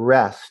a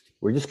rest.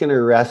 We're just going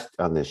to rest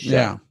on this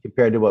show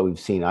compared to what we've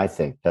seen, I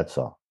think. That's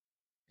all.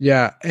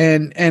 Yeah.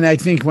 And I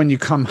think when you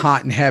come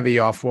hot and heavy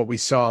off what we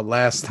saw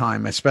last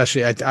time,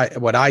 especially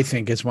what I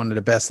think is one of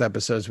the best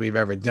episodes we've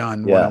ever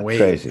done. Yeah,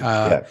 crazy.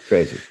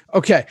 Crazy.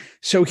 Okay.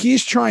 So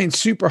he's trying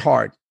super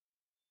hard.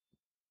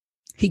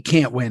 He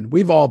can't win.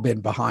 We've all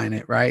been behind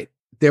it, right?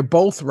 They're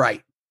both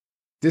right.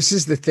 This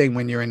is the thing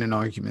when you're in an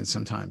argument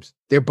sometimes.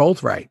 They're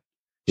both right.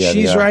 Yeah,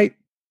 she's right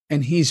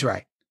and he's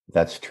right.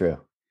 That's true.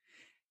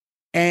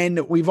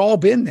 And we've all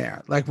been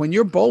there. Like when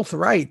you're both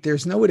right,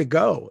 there's nowhere to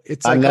go.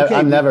 It's like,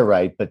 I'm never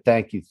right, but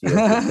thank you, Theo,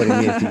 for putting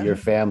me into your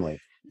family.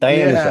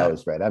 Diana's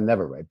always right. I'm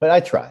never right, but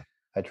I try.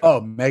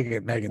 Oh,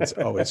 Megan's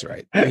always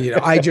right.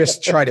 I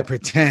just try to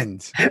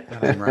pretend that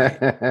I'm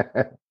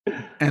right.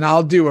 And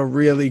I'll do a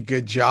really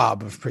good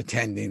job of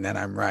pretending that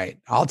I'm right.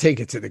 I'll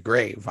take it to the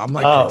grave. I'm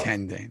like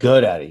pretending.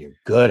 Good at it. You're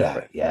good at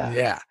it. Yeah.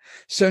 Yeah.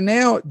 So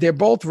now they're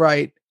both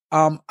right.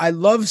 I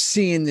love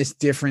seeing this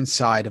different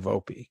side of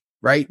Opie.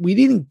 Right? We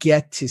didn't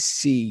get to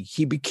see,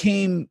 he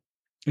became,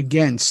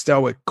 again,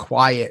 stoic,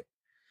 quiet.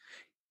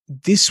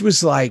 This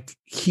was like,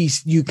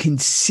 you can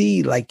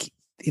see like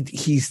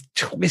he's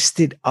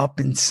twisted up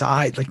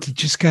inside. Like he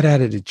just got out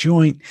of the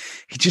joint.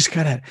 He just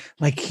got out,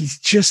 like he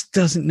just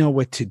doesn't know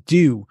what to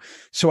do.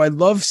 So I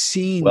love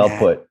seeing Well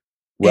put.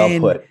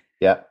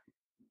 Yeah.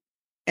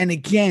 And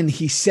again,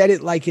 he said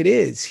it like it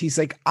is. He's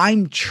like,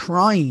 I'm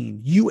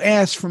trying. You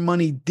asked for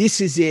money. This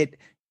is it.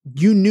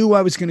 You knew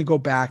I was going to go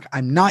back.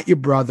 I'm not your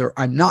brother.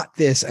 I'm not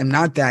this. I'm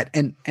not that.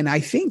 And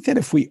I think that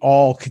if we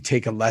all could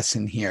take a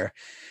lesson here,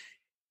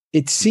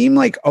 it seemed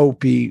like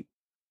Opie,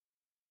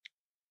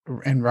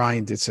 and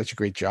Ryan did such a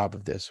great job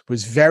of this,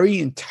 was very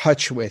in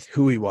touch with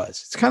who he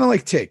was. It's kind of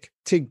like Tig.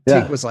 Tig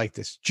was like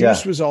this.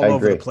 Juice was all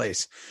over the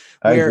place.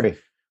 I agree.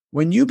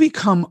 When you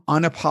become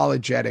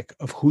unapologetic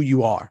of who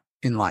you are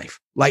in life,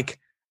 like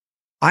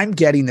I'm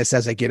getting this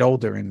as I get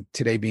older, and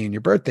today being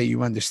your birthday,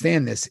 you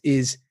understand this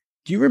is,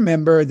 do you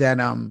remember that,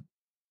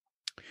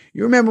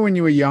 you remember when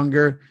you were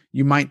younger,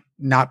 you might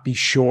not be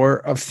sure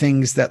of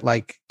things that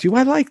like, do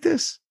I like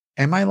this?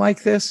 Am I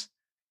like this?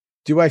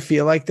 Do I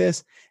feel like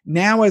this?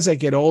 Now, as I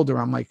get older,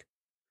 I'm like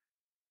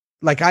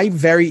I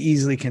very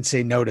easily can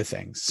say no to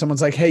things.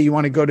 Someone's like, hey, you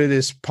want to go to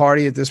this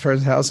party at this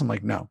person's house? I'm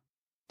like, no.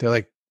 They're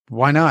like,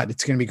 why not?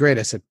 It's going to be great.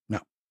 I said,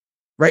 no.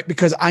 Right.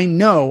 Because I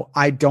know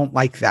I don't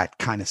like that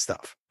kind of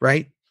stuff.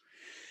 Right.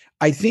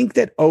 I think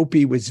that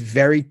Opie was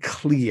very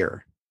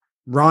clear.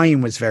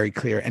 Ryan was very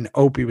clear, and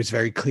Opie was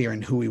very clear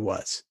in who he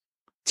was.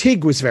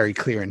 Tig was very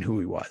clear in who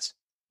he was.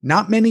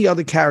 Not many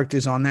other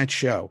characters on that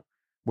show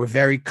were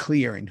very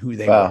clear in who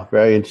they were. Wow,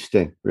 very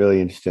interesting.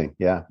 Really interesting.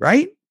 Yeah.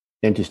 Right?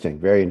 Interesting.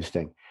 Very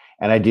interesting.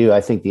 And I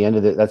think the end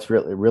of that's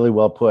really, really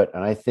well put.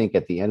 And I think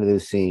at the end of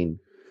this scene,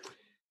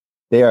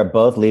 they are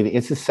both leaving.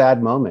 It's a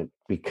sad moment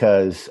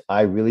because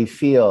I really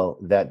feel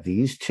that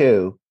these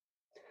two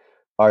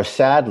are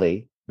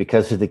sadly,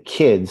 because of the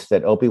kids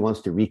that Opie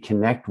wants to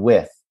reconnect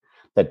with,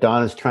 that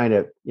Donna's trying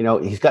to,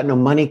 he's got no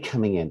money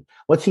coming in.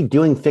 What's he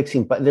doing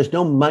fixing? But there's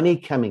no money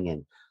coming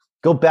in.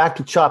 Go back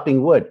to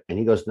chopping wood. And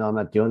he goes, no, I'm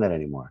not doing that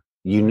anymore.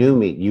 You knew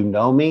me. You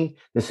know me.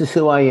 This is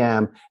who I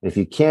am. And if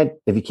you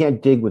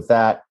can't dig with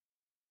that,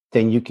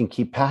 then you can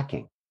keep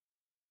packing.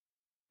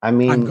 I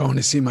mean, I'm going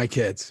to see my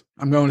kids.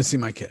 I'm going to see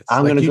my kids.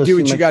 You do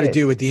what you got to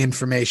do with the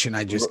information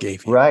I just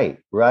gave you.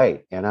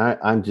 Right. And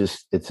I'm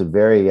just, it's a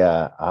very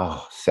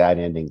sad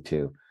ending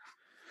too.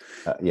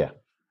 Yeah.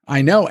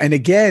 I know. And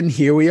again,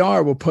 here we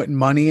are. We're putting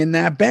money in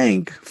that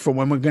bank for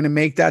when we're going to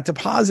make that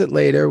deposit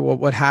later.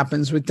 What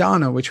happens with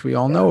Donna, which we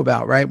all know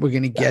about, right? We're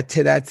going to get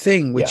to that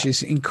thing, which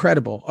is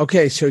incredible.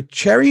 Okay, so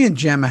Cherry and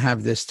Gemma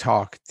have this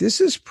talk.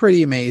 This is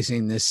pretty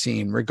amazing, this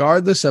scene,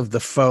 regardless of the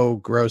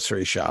faux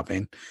grocery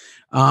shopping.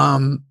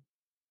 I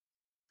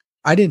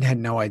had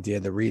no idea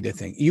the Rita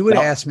thing. You would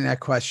have asked me that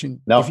question.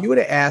 No. If you would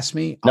have asked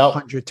me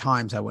 100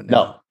 times, I wouldn't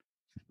have.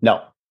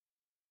 No.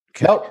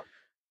 Okay. No.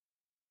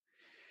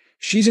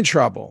 She's in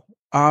trouble.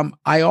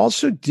 I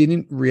also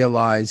didn't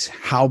realize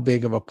how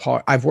big of a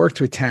part. I've worked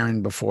with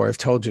Taryn before. I've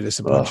told you this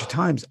a bunch of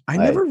times. I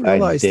never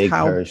realized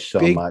how her so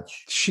big.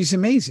 Much. She's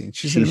amazing.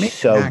 She's an amazing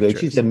so actress.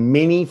 good. She's a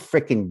mini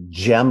freaking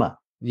Gemma.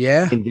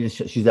 Yeah.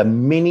 She's a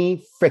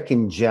mini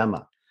freaking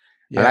Gemma.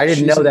 Yeah, and I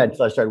didn't know that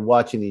until I started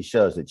watching these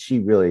shows, that she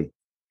really.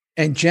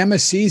 And Gemma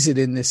sees it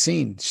in this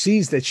scene,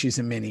 sees that she's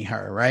a mini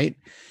her, right?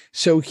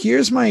 So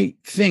here's my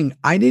thing.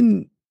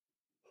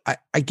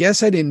 I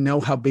guess I didn't know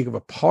how big of a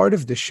part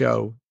of the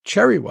show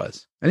Cherry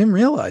was. I didn't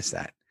realize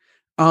that.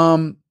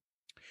 And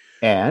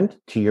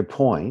to your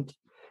point,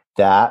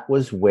 that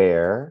was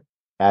where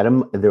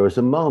there was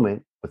a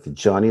moment with the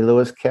Johnny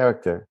Lewis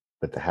character,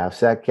 with the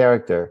half-sack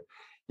character,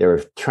 they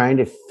were trying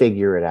to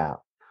figure it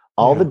out.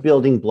 All the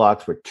building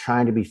blocks were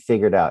trying to be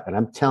figured out. And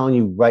I'm telling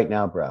you right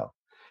now, bro,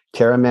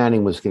 Tara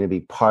Manning was going to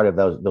be part of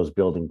those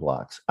building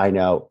blocks. I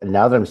know. And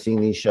now that I'm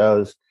seeing these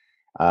shows,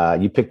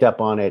 you picked up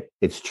on it.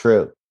 It's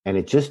true. And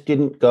it just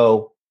didn't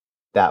go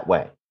that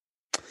way.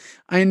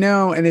 I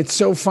know. And it's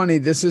so funny.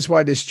 This is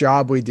why this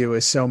job we do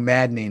is so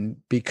maddening,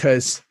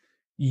 because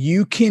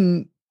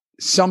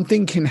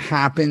something can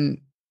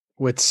happen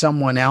with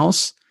someone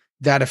else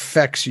that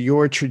affects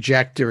your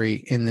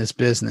trajectory in this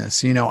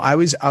business. You know,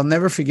 I'll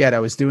never forget, I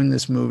was doing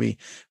this movie.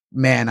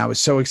 Man, I was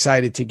so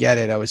excited to get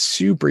it. I was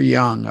super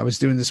young. I was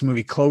doing this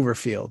movie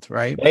Cloverfield,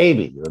 right?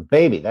 Baby, you're a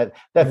baby. That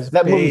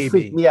movie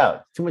freaked me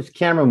out. Too much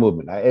camera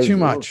movement. Too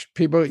much.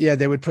 People,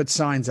 they would put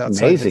signs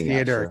outside the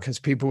theater because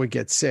people would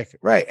get sick.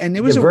 Right. And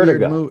it was a weird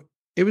movie.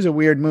 It was a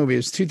weird movie. It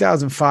was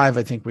 2005,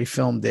 I think we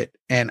filmed it.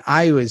 And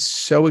I was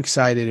so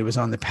excited. It was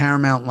on the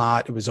Paramount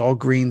lot. It was all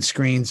green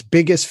screens.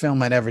 Biggest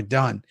film I'd ever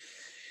done.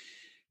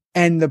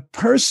 And the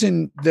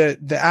person,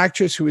 the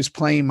actress who was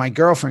playing my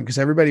girlfriend, because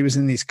everybody was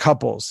in these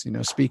couples, you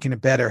know, speaking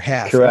of better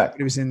half. Correct.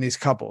 It was in these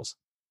couples.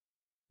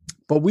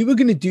 But we were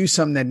going to do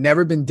something that had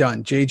never been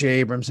done. J.J.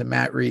 Abrams and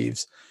Matt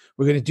Reeves.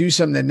 We're going to do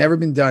something that had never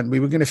been done. We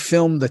were going to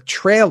film the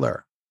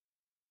trailer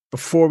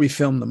before we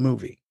filmed the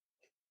movie.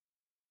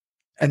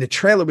 And the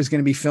trailer was going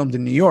to be filmed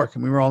in New York,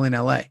 and we were all in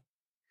LA.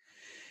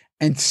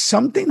 And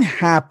something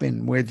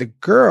happened where the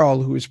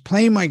girl who was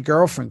playing my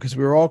girlfriend, because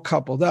we were all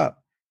coupled up,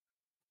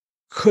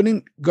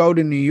 couldn't go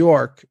to New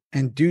York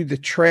and do the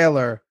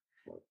trailer,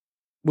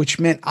 which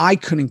meant I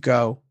couldn't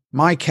go,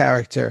 my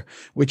character,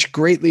 which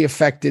greatly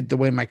affected the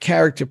way my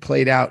character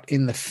played out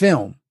in the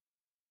film,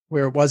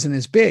 where it wasn't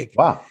as big.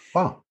 Wow.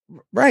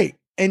 Right.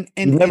 And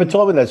you never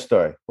told me that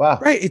story. Wow.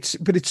 Right.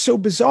 But it's so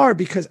bizarre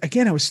because,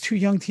 again, I was too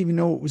young to even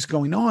know what was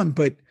going on,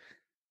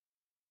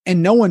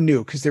 and no one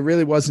knew because there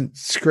really wasn't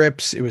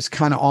scripts. It was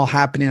kind of all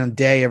happening on a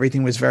day.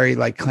 Everything was very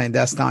like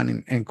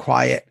clandestine and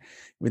quiet.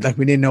 We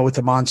didn't know what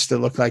the monster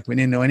looked like. We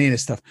didn't know any of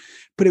this stuff,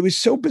 but it was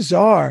so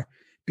bizarre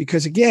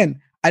because, again,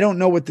 I don't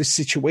know what the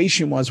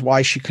situation was,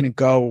 why she couldn't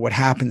go or what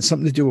happened,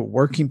 something to do with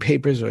working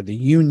papers or the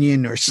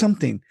union or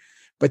something,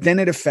 but then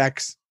it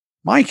affects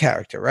my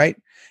character, right?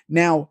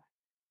 Now,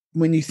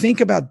 when you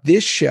think about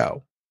this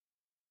show,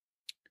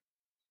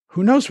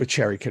 who knows what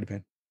Cherry could have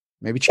been?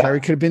 Maybe Cherry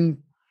could have been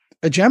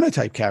a Gemma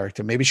type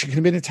character. Maybe she could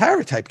have been a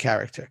Tara type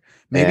character.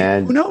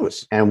 Maybe, who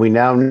knows? And we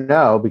now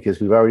know,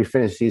 because we've already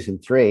finished season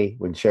 3,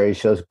 when Cherry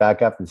shows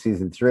back up in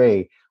season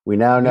 3, we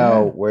now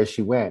know where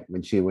she went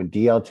when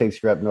DL takes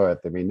her up north.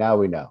 I mean, now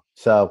we know.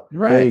 So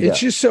right. It's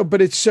just so,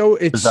 but it's so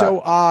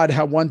odd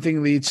how one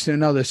thing leads to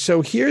another.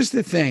 So here's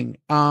the thing.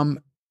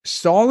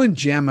 Stahl and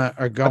Gemma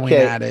are going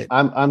at it.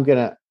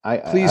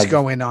 Please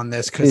go in on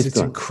this because it's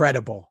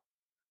incredible.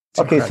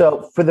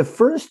 So for the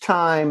first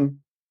time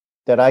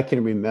that I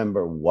can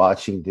remember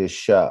watching this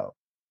show,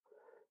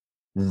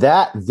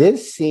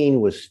 this scene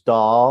with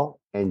Stahl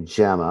and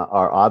Gemma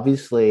are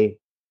obviously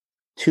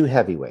two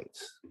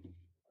heavyweights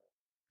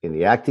in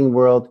the acting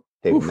world.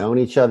 They've known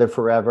each other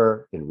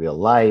forever in real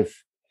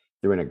life.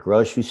 They're in a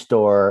grocery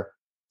store.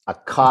 A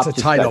cop. It's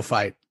a title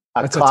fight.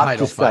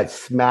 Got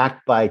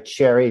smacked by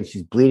Cherry and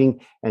she's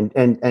bleeding.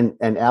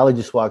 And Allie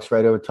just walks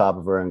right over top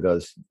of her and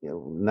goes,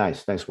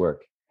 nice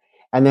work.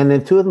 And then the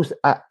two of them,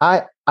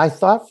 I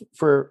thought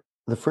for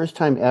the first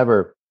time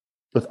ever,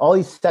 with all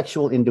these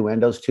sexual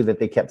innuendos too that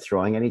they kept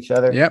throwing at each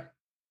other. Yep.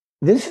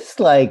 This is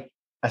like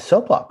a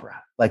soap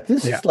opera. Like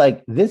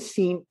this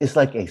scene is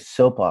like a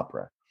soap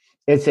opera.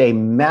 It's a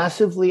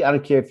massively, I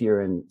don't care if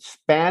you're in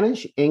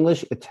Spanish,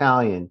 English,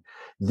 Italian.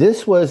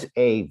 This was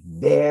a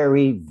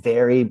very,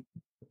 very,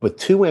 with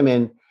two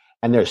women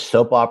and they're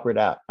soap operaed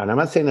out. And I'm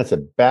not saying that's a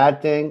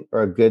bad thing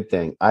or a good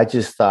thing. I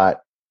just thought,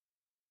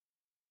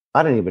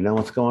 I don't even know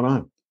what's going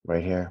on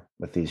right here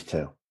with these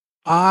two.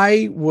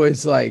 I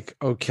was like,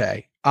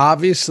 okay,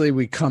 obviously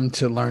we come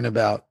to learn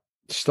about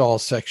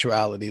Stahl's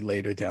sexuality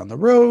later down the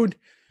road.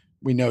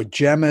 We know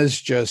Gemma's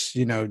just,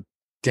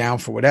 down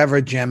for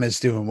whatever. Gemma's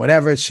doing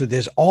whatever. So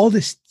there's all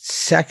this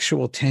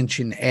sexual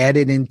tension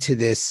added into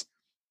this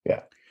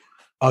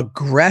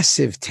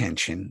aggressive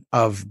tension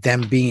of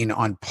them being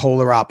on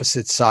polar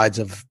opposite sides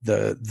of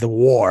the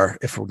war,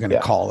 if we're going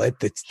to call it.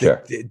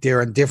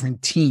 They're on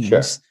different teams.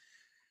 Sure.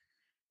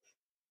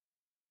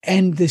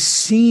 And the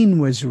scene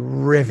was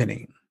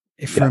riveting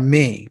for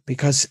me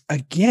because,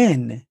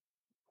 again,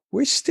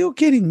 we're still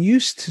getting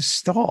used to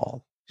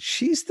Stahl.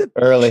 She's the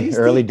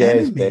early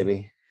days,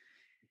 baby.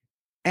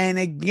 And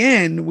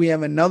again, we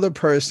have another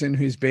person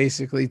who's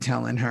basically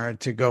telling her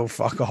to go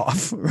fuck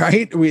off,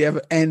 right?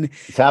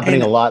 It's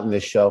happening a lot in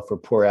this show for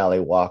poor Ally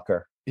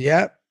Walker.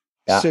 Yeah.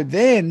 So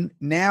then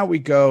now we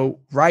go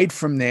right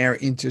from there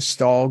into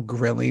Stahl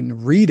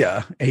grilling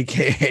Rita,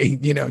 aka,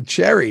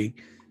 Cherry.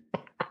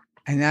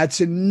 And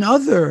that's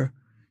another.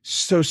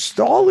 So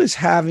Stahl is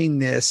having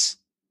this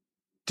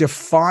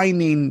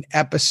defining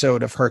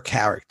episode of her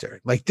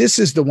character. Like, this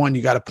is the one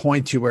you got to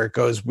point to where it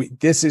goes,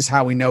 this is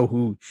how we know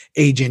who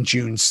Agent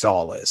June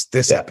Stahl is,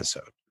 this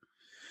episode.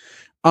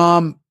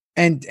 And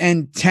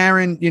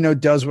Taryn,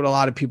 does what a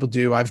lot of people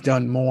do. I've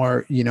done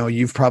more,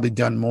 you've probably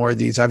done more of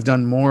these. I've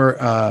done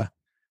more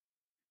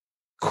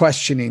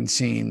questioning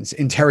scenes,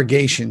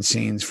 interrogation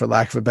scenes, for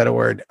lack of a better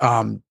word.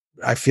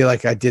 I feel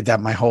like I did that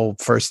my whole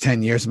first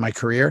 10 years of my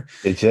career.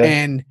 Did you?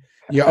 And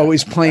you're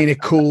always playing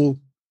it cool.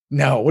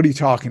 No, what are you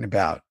talking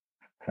about?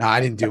 No, I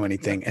didn't do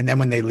anything. And then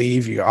when they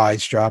leave, your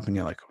eyes drop and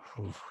you're like,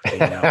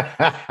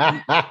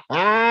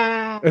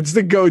 it's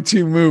the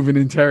go-to move in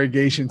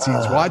interrogation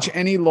scenes. Watch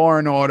any Law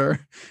and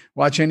Order,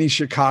 watch any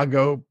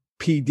Chicago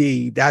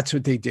PD. That's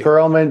what they do.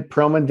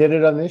 Perlman did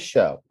it on this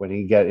show when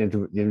he got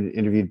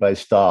interviewed by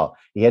Stahl.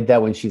 He had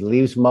that when she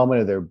leaves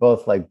moment, and they're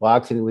both like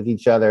boxing with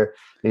each other.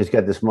 And he's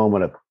got this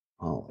moment of,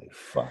 holy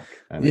fuck.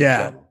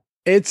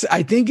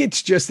 I think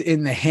it's just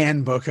in the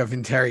handbook of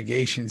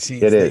interrogation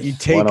scenes that you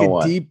take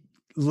a deep,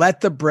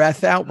 let the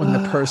breath out when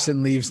the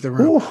person leaves the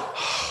room.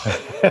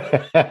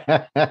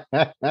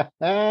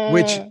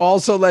 Which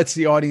also lets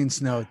the audience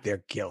know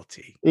they're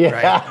guilty.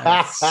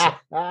 Yeah.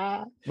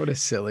 Right? What a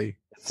silly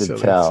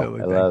thing. I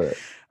love it.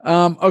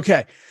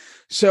 Okay.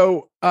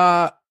 So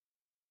I'm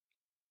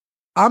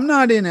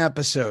not in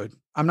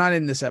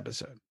this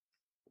episode.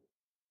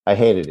 I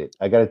hated it.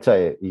 I got to tell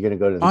you, you're going to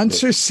go to the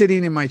Unser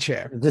sitting in my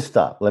chair. Just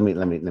stop. Let me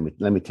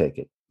take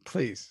it.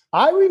 Please.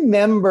 I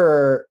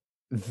remember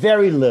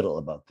very little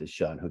about this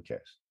show, and who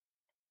cares?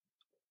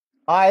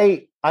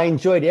 I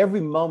enjoyed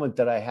every moment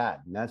that I had,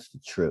 and that's the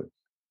truth.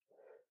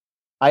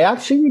 I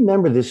actually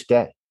remember this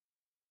day,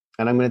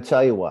 and I'm going to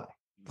tell you why.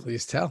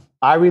 Please tell.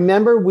 I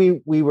remember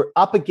we were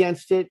up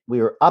against it.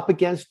 We were up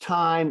against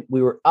time.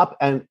 We were up,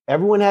 and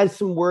everyone had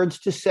some words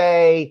to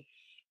say.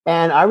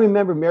 And I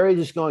remember Mary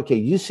just going, okay,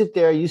 you sit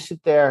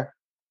there.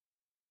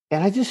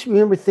 And I just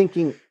remember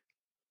thinking,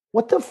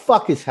 what the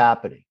fuck is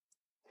happening?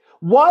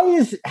 Why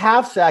is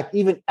Halfsack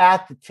even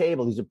at the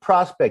table? He's a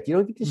prospect. You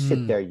don't get to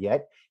sit there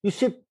yet. You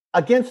sit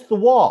against the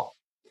wall.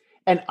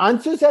 And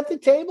Unser's at the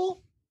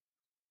table?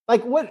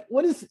 Like,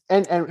 what is...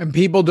 And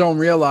people don't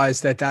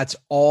realize that that's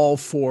all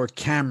for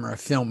camera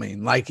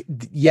filming. Like,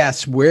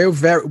 yes,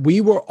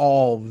 we were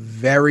all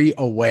very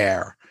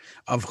aware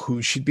of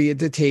who should be at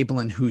the table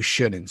and who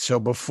shouldn't. So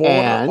before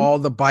all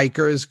the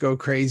bikers go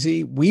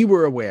crazy, we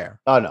were aware.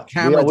 Oh no,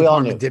 camera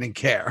department didn't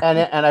care.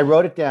 And I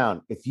wrote it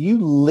down. If you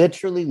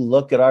literally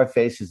look at our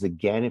faces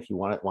again, if you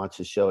watch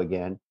the show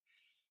again,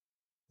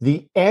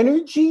 the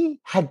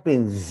energy had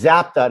been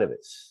zapped out of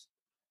us.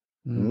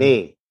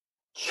 Me,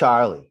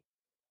 Charlie,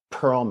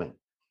 Perlman.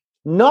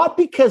 Not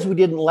because we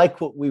didn't like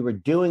what we were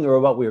doing or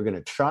what we were going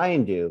to try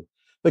and do,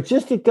 but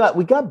just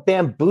we got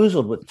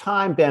bamboozled with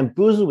time,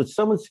 bamboozled with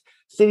someone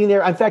sitting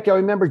there. In fact, I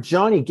remember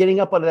Johnny getting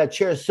up out of that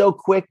chair so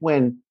quick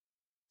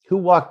who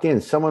walked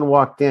in? Someone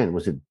walked in.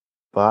 Was it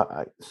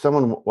Bob?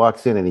 Someone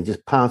walks in and he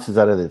just pounces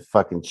out of the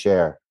fucking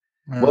chair.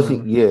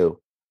 Wasn't you.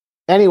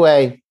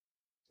 Anyway,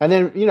 and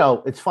then,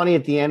 it's funny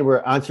at the end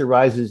where Unser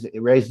raises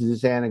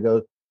his hand and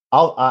goes,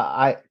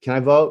 can I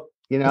vote?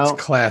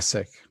 It's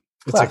classic.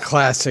 It's a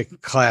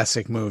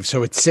classic move.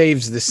 So it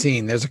saves the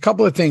scene. There's a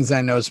couple of things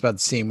I noticed about the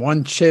scene.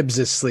 One, Chibs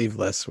is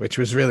sleeveless, which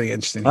was really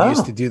interesting. He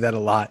used to do that a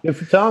lot. Good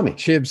for Tommy.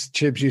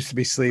 Chibs used to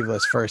be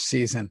sleeveless first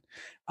season.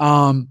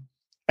 And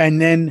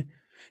then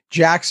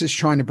Jax is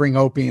trying to bring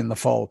Opie in the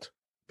fold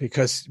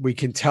because we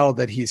can tell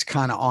that he's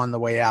kind of on the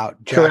way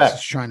out. Jax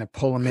is trying to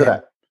pull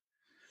him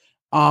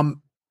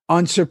in.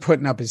 Unser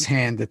putting up his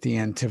hand at the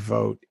end to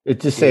vote. It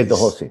just saved the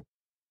whole scene.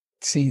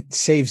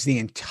 Saves the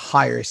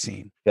entire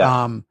scene.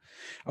 Yeah.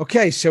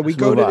 Okay, so we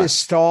go to this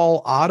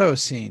Stahl Otto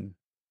scene.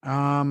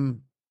 I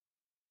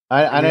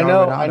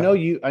know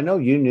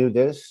you knew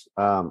this.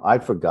 I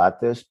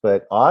forgot this,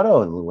 but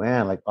Otto and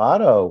Luann,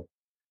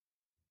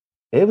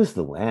 it was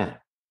Luann.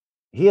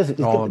 He's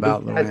all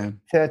about Luann.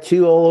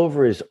 Tattoo all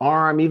over his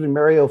arm. Even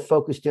Mario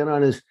focused in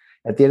on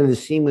at the end of the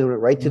scene. We went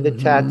right to the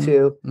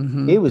tattoo.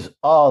 It was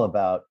all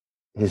about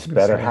his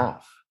better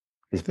half.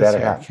 His better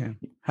half.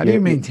 How do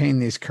you maintain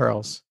these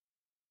curls?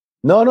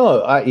 No,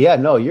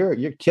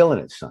 you're killing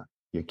it, son.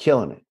 You're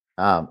killing it.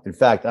 In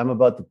fact, I'm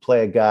about to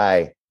play a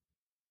guy.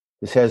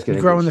 His hair's going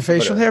to growing the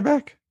facial hair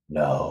back.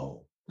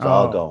 No, it's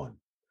all going.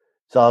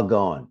 It's all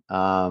going.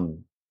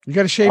 You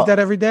got to shave that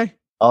every day.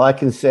 All I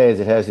can say is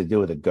it has to do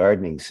with a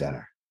gardening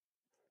center.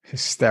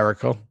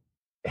 Hysterical,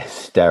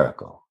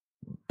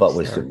 but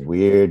with some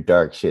weird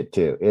dark shit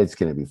too. It's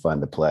going to be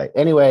fun to play.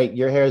 Anyway,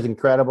 your hair is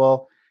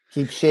incredible.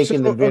 Keep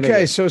shaking the vinegar.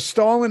 Okay, so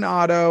Stalin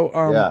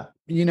Otto.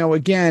 You know,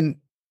 again,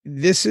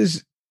 this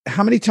is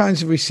how many times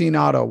have we seen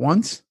Otto?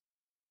 Once.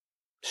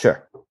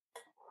 Sure.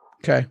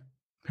 Okay.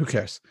 Who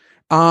cares?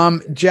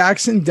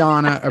 Jackson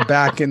Donna are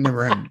back in the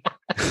room.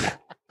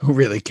 Who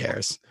really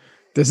cares?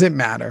 Does it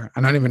matter?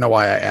 I don't even know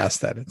why I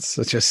asked that. It's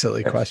such a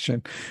silly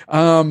question.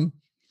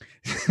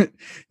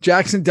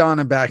 Jackson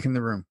Donna back in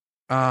the room.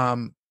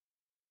 No,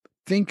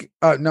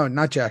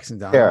 not Jackson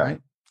Donna, Tara.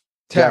 right?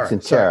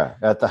 Tara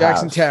at the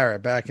Jackson house. Tara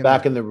back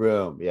in the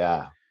room.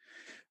 Yeah.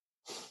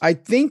 I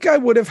think I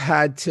would have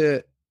had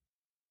to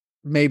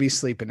maybe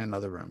sleep in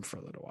another room for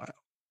a little while.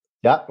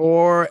 Yeah.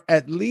 Or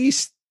at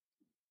least,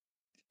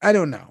 I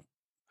don't know.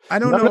 I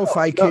don't know if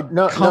I could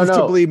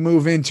comfortably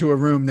move into a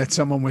room that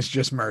someone was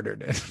just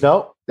murdered in.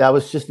 No, that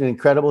was just an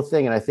incredible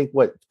thing. And I think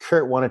what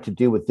Kurt wanted to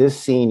do with this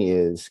scene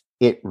is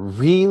you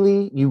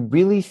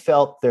really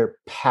felt their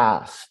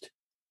past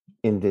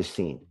in this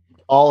scene.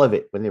 All of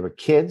it, when they were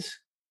kids,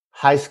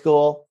 high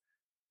school,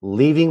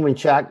 leaving when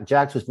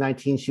Jax was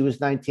 19, she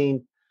was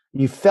 19.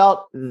 You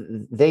felt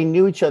they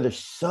knew each other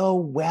so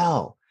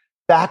well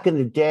back in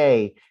the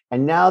day.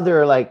 And now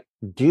they're like,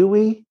 do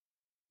we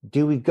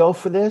go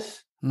for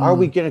this? Are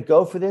we going to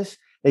go for this?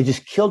 They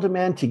just killed a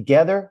man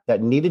together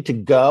that needed to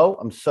go.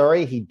 I'm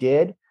sorry, he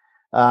did.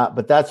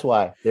 But that's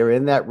why they're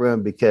in that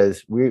room,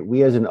 because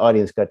we as an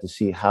audience got to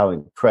see how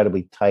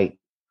incredibly tight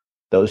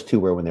those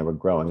two were when they were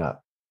growing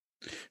up.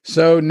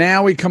 So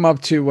now we come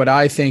up to what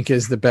I think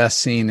is the best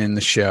scene in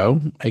the show.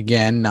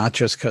 Again, not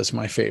just because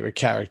my favorite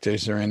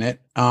characters are in it.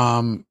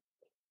 The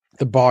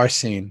bar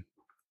scene.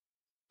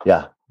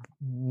 Yeah.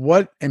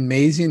 What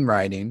amazing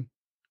writing.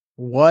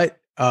 What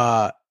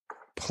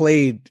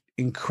played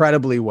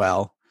incredibly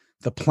well.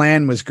 The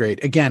plan was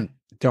great. Again,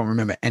 don't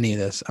remember any of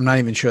this. I'm not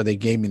even sure they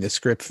gave me the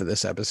script for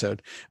this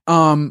episode.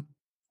 Where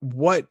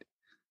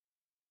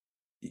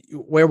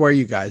were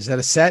you guys? At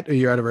a set or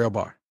you're at a real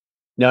bar?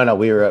 No,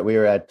 we were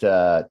at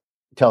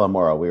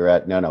Tullamore.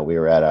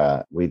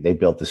 They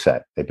built the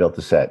set. They built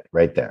the set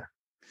right there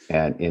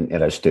and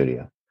in our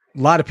studio. A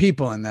lot of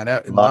people in that.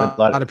 A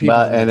lot of people.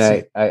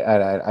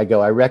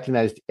 I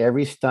recognized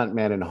every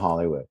stuntman in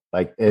Hollywood.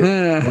 Like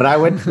when I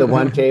went to the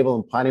one table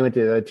and Pawnee went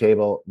to the other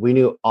table, we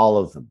knew all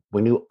of them.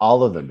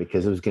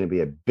 Because it was going to be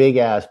a big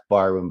ass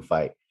barroom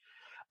fight.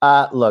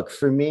 Look,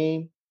 for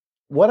me,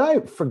 what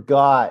I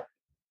forgot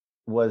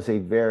was a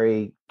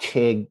very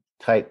Tig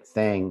type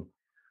thing.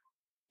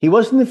 He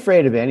wasn't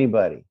afraid of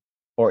anybody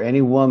or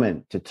any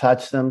woman to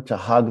touch them, to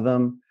hug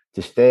them,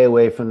 to stay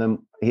away from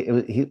them. He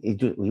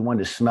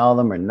wanted to smell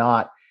them or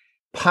not.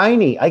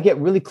 Piney, I get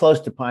really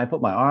close to Piney. I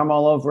put my arm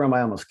all over him.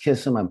 I almost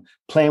kiss him. I'm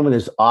playing with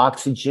his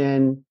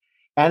oxygen.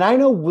 And I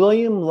know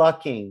William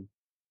Lucking,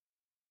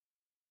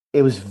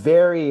 it was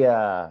very,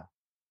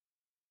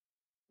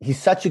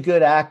 he's such a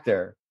good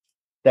actor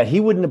that he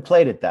wouldn't have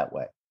played it that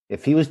way.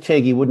 If he was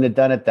Tig, he wouldn't have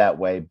done it that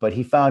way. But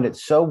he found it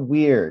so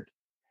weird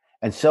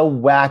and so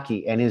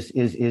wacky. And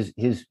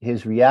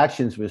his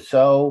reactions were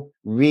so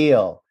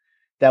real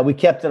that we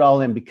kept it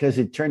all in because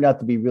it turned out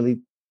to be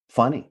really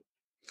funny.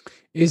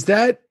 Is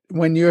that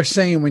when you're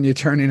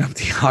turning up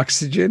the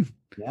oxygen?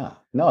 Yeah,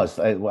 no,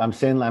 I'm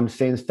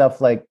saying stuff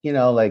like,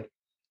 like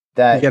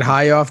that. You get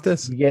high off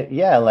this?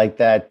 Like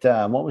that.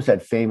 What was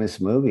that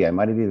famous movie? I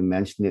might have even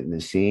mentioned it in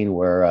the scene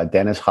where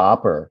Dennis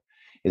Hopper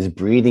is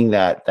breathing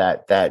that,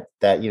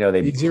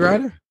 they Easy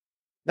Rider?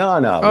 No.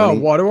 Oh,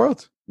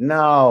 Waterworld?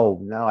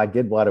 No, I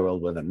did Waterworld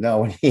with him.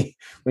 No,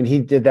 when he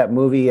did that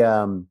movie,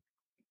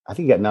 I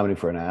think he got nominated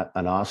for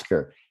an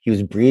Oscar. He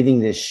was breathing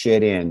this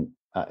shit in.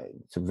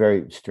 It's a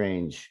very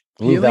strange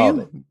Blue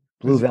Velvet.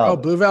 Blue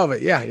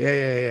Velvet.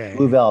 Yeah.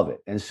 Blue Velvet.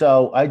 And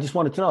so I just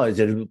wanted to know, is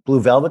it a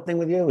Blue Velvet thing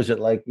with you? Was it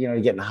like, you're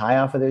getting high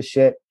off of this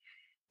shit?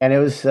 And it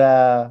was,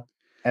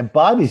 and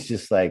Bobby's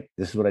just like,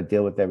 this is what I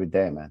deal with every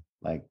day, man.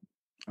 Like,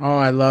 oh,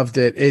 I loved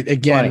it.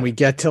 Again, we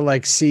get to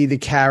like see the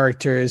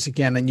characters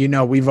again.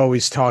 And, we've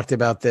always talked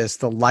about this,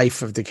 the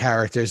life of the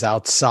characters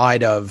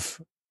outside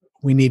of,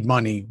 we need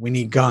money, we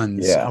need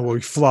guns, are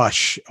we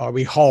flush, are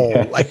we whole?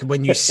 Like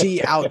when you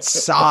see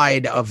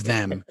outside of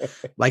them,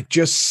 like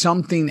just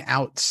something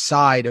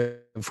outside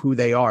of who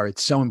they are,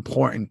 it's so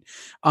important.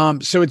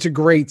 So it's a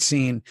great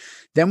scene.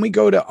 Then we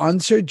go to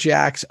Unser,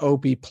 Jax,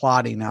 Opie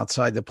plotting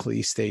outside the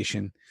police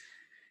station.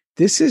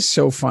 This is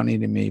so funny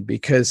to me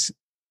because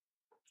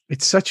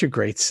it's such a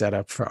great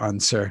setup for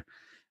Unser.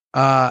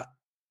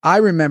 I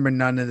remember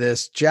none of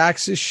this.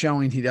 Jax is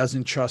showing he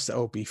doesn't trust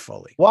Opie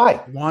fully. Why?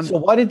 So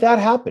why did that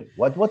happen?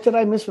 What did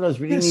I miss when I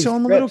was reading these so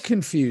I'm scripts? a little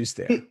confused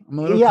there. I'm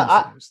a little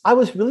confused. I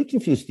was really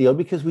confused, Theo,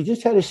 because we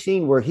just had a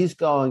scene where he's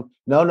going,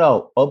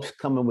 no, Ope's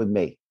coming with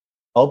me.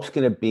 Ope's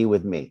going to be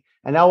with me.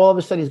 And now all of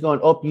a sudden he's going,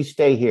 Ope, you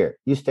stay here.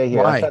 You stay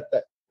here. Why?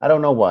 I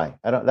don't know why.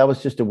 That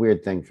was just a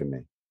weird thing for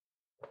me.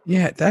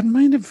 Yeah, that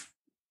might have,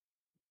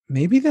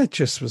 maybe that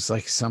just was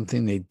like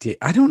something they did.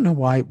 I don't know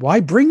why. Why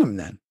bring him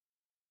then?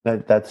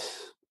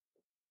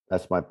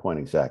 That's my point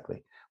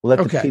exactly. We'll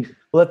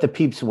let the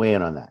peeps weigh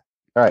in on that.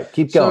 All right,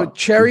 keep going. So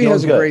Cherry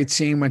has a great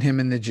scene with him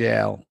in the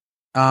jail.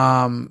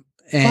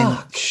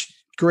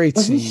 Great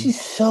scene. She's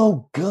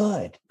so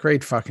good.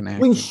 Great fucking acting.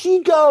 When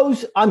she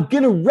goes, I'm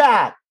gonna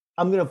rat.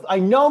 I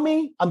know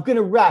me. I'm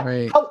gonna rat.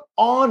 Great. How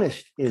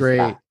honest is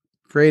that?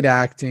 Great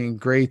acting.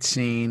 Great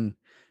scene.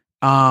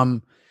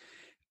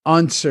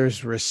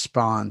 Unser's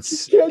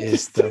response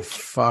is the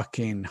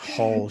fucking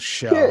whole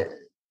show. Can't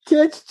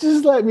you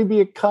just let me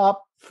be a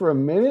cop for a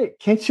minute?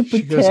 Can't you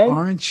pretend? She goes,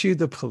 aren't you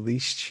the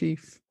police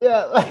chief?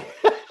 Yeah.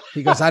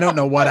 He goes, I don't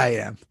know what I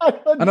am. I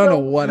don't know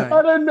what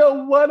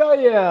I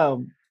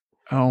am.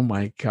 Oh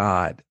my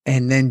God.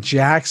 And then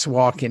Jax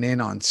walking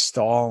in on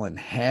Stahl and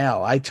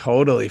Hale. I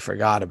totally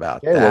forgot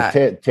about that.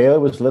 Well, Taylor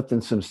was lifting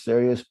some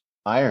serious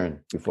iron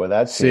before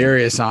that.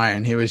 Serious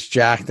iron. He was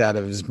jacked out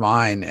of his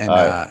mind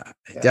and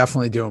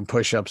definitely doing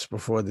push-ups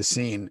before the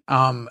scene.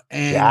 And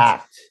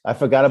jacked. I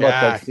forgot about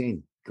that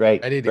scene.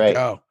 Great. Ready to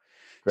go.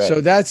 Great.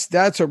 So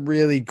that's a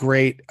really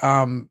great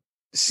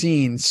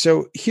scene.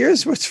 So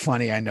here's what's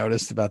funny I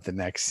noticed about the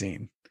next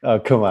scene. Oh,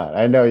 come on.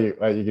 I know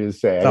what you're going to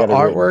say. The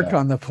artwork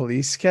on the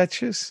police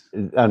sketches.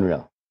 It's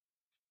unreal.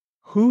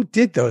 Who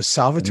did those?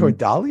 Salvatore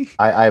Dali?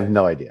 I have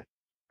no idea.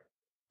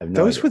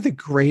 Those were the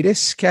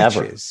greatest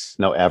sketches.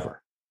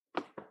 Ever.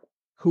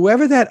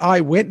 Whoever that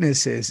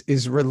eyewitness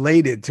is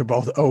related to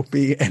both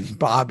Opie and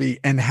Bobby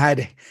and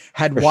had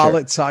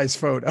wallet-sized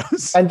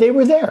photos. And they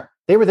were there.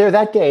 They were there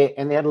that day,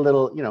 and they had a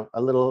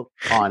little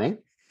awning.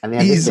 And they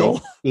had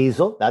easel.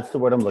 Easel. That's the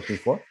word I'm looking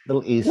for.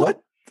 Little easel.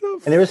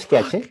 And they were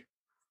sketching.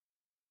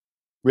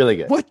 Really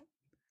good. What?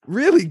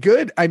 Really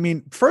good. I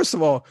mean, first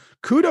of all,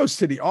 kudos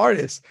to the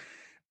artist.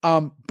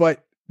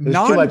 But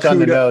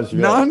non-kudos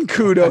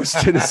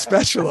to the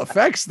special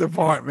effects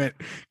department,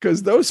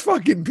 because those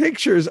fucking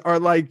pictures are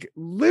like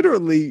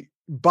literally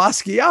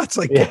Basquiat's.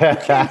 Like, you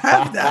can't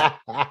have that.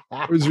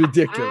 It was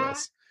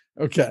ridiculous.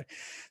 Okay.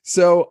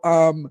 So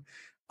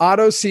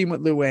Otto's scene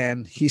with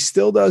Luann, he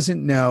still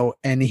doesn't know,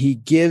 and he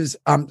gives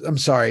I'm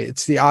sorry,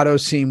 it's the Otto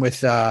scene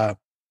with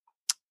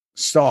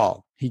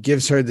Stahl. He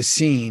gives her the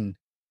scene.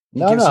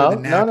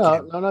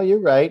 No, you're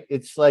right.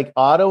 It's like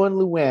Otto and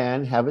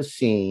Luann have a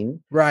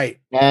scene.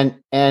 Right.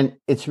 And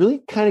it's really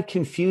kind of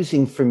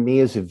confusing for me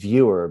as a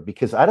viewer,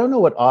 because I don't know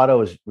what Otto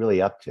is really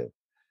up to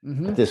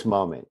at this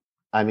moment.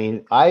 I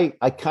mean, I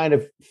kind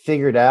of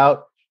figured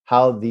out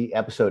how the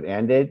episode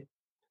ended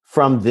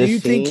from this scene.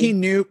 Do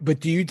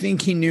you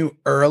think he knew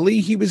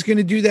early he was going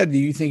to do that? Or do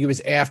you think it was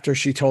after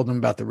she told him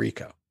about the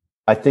RICO?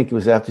 I think it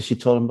was after she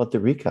told him about the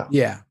RICO.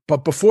 Yeah.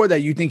 But before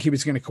that, you think he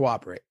was going to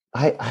cooperate?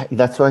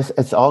 That's why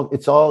it's all,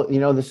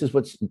 this is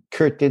what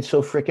Kurt did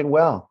so freaking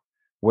well.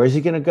 Where's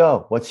he going to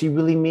go? What's he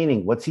really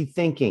meaning? What's he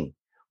thinking?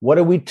 What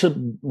are we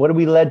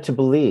led to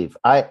believe?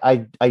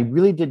 I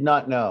really did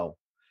not know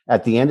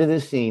at the end of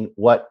this scene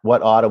what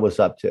Otto was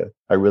up to.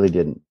 I really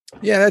didn't.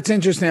 Yeah, that's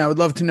interesting. I would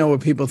love to know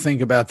what people think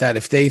about that.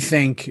 If they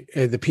think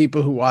the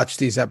people who watch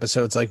these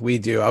episodes like we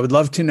do, I would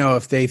love to know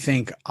if they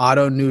think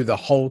Otto knew the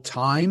whole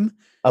time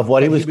of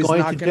what he was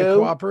going to do.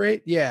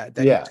 Cooperate. Yeah.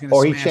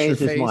 Or he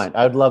changed his mind.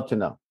 I'd love to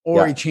know.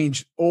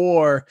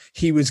 Or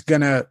he was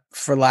gonna,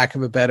 for lack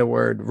of a better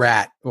word,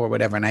 rat or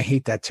whatever. And I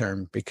hate that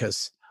term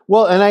because.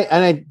 Well, and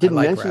I didn't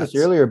mention this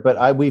earlier,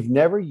 but we've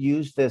never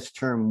used this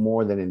term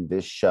more than in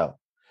this show.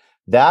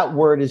 That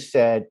word is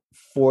said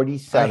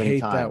 47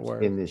 times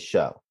in this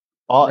show,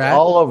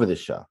 all over the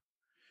show.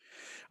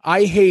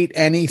 I hate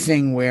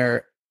anything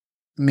where,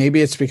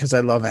 maybe it's because I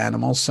love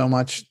animals so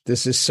much.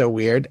 This is so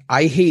weird.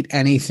 I hate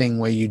anything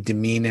where you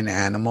demean an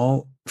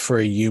animal for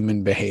a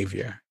human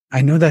behavior.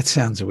 I know that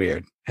sounds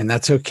weird, and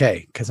that's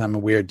okay because I'm a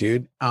weird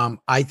dude.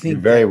 I think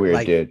you're very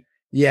weird, dude.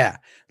 Yeah.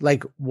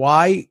 Like,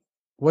 why?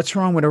 What's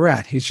wrong with a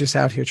rat? He's just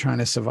out here trying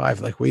to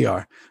survive like we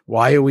are.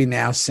 Why are we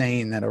now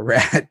saying that a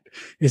rat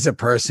is a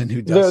person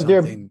who does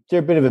something? They're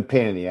a bit of a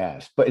pain in the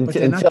ass, but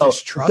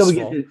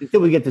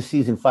until we get to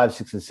season 5,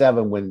 6, and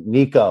 7 when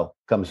Nico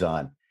comes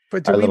on.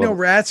 But do we know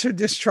rats are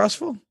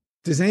distrustful?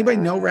 Does anybody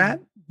know rat?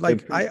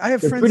 Like, I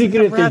have friends pretty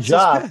good at their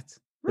job.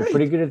 Right. They're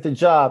pretty good at the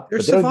job. They're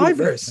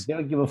survivors. They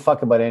don't give a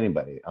fuck about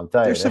anybody. I'll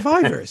tell you. They're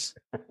survivors.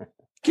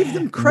 Give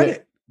them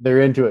credit.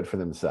 They're into it for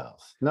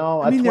themselves.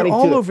 No, I mean, they're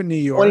all over New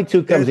York.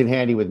 22 comes in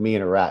handy with me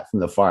and a rat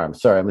from the farm.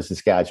 Sorry, I'm a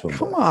Saskatchewan.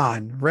 Come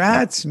on,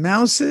 rats,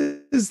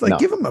 mouses. Like,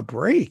 give them a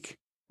break.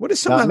 What are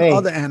some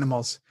other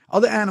animals?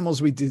 Other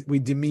animals we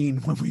demean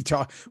when we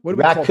talk. What do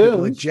we call people?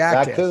 Like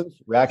jackass.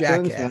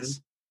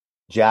 Raccoons.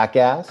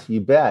 Jackass.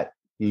 You bet.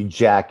 You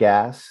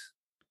jackass.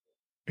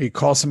 You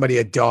call somebody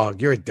a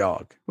dog. You're a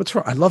dog. What's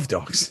wrong? I love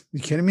dogs. You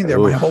kidding me? They're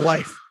my whole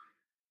life.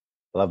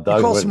 I love dogs.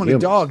 You call someone a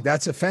dog,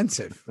 that's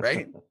offensive,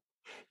 right?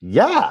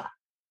 Yeah.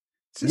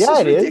 This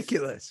is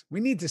ridiculous. We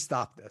need to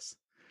stop this.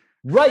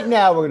 Right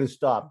now, we're going to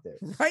stop this.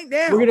 Right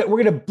now. We're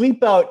going to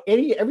bleep out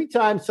every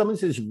time someone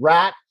says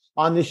rat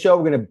on the show,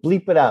 we're going to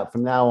bleep it out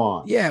from now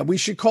on. Yeah, we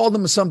should call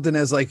them something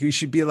as like, we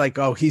should be like,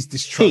 oh, he's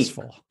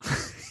distrustful.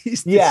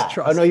 He's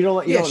distrustful. Oh, no, you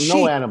don't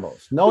no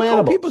animals. No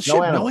animals. People should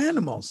no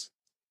animals.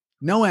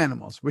 No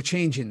animals. We're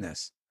changing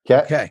this.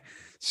 Okay.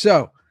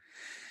 So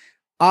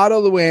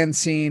Otto Luann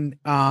scene.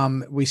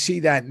 We see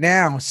that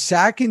now.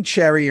 Sack and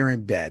Cherry are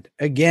in bed.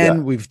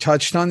 Again, we've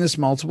touched on this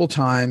multiple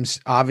times.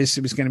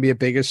 Obviously, it was going to be a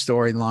bigger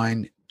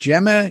storyline.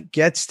 Gemma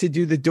gets to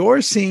do the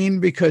door scene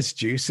because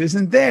Juice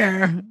isn't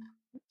there.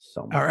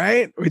 All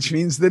right. Which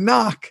means the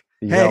knock.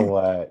 You know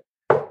what?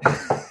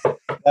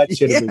 That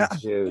should have been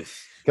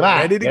Juice. Come on.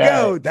 Ready to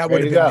go. That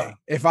would have been me.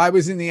 If I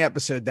was in the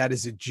episode, that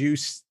is a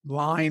Juice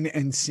line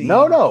and scene.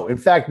 No. In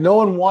fact, no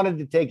one wanted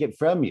to take it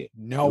from you.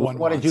 No one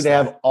wanted you to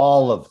have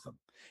all of them.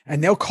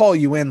 And they'll call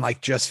you in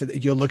like just for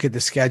you'll look at the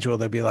schedule.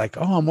 They'll be like,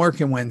 oh, I'm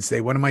working Wednesday.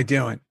 What am I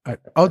doing?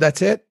 Oh,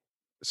 that's it.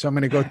 So I'm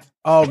going to go.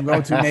 I'm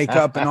going through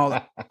makeup and all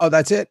that. Oh,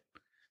 that's it.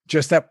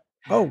 Just that.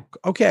 Oh,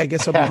 okay. I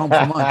guess I'll be home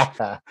for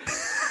lunch.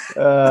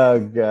 Oh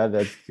God,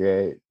 that's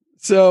great.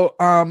 So,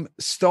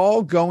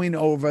 Stahl going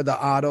over the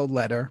Otto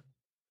letter.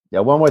 Yeah.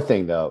 One more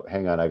thing though.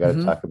 Hang on. I got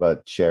to talk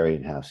about Cherry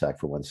and Half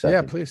Sack for 1 second.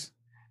 Yeah, please.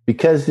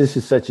 Because this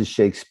is such a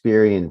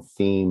Shakespearean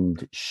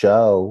themed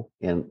show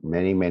in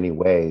many, many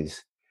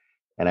ways.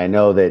 And I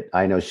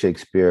know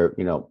Shakespeare,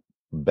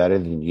 better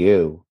than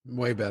you.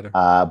 Way better.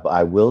 But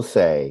I will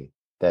say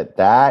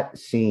that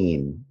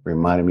scene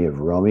reminded me of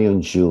Romeo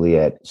and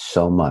Juliet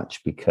so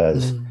much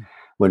because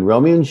when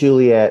Romeo and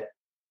Juliet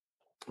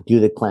do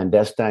the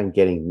clandestine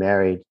getting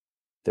married,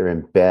 they're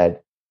in bed,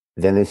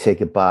 then they say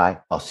goodbye.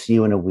 I'll see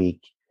you in a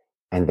week.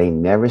 And they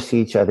never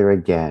see each other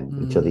again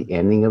until the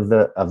ending of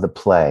the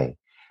play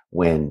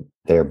when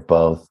they're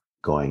both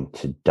going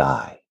to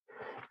die.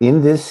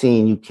 In this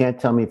scene, you can't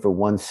tell me for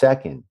 1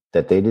 second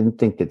that they didn't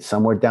think that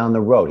somewhere down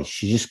the road,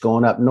 she's just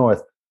going up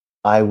north,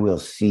 I will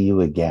see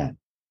you again.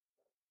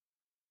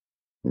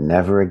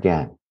 Never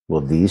again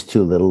will these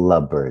two little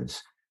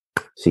lovebirds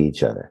see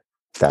each other.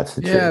 That's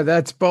the truth. Yeah,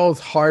 that's both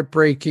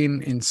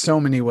heartbreaking in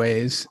so many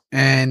ways.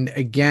 And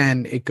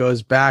again, it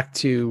goes back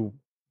to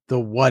the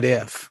what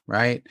if,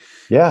 right?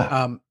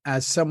 Yeah.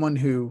 As someone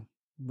who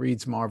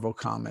reads Marvel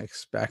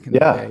comics back in the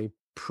day,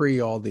 pre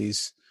all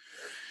these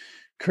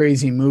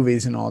crazy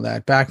movies and all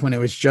that, back when it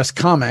was just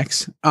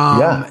comics,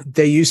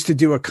 they used to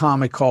do a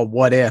comic called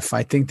What If.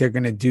 I think they're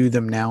going to do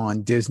them now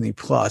on Disney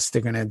Plus.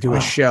 They're going to do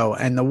a show,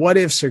 and the what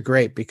ifs are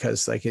great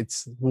because like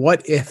it's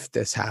what if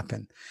this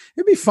happened.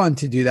 It'd be fun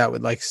to do that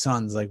with like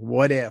sons, like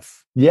what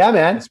if man,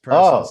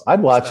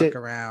 I'd watch it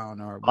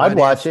around, or I'd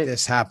watch it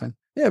this happened.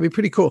 Yeah, it'd be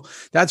pretty cool.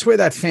 That's where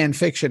that fan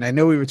fiction, I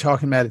know we were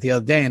talking about it the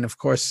other day, and of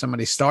course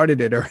somebody started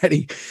it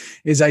already,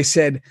 is I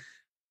said,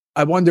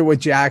 I wonder what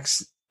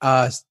Jax,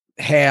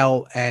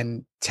 Hale,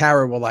 and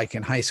Tara were like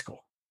in high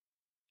school.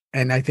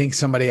 And I think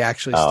somebody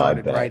actually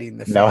started writing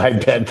the fan No, I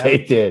fiction. bet they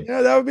did.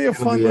 Yeah, that would be a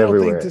fun little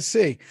thing to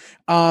see.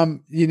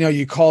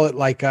 You call it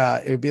like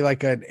it would be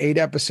like an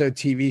 8-episode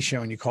TV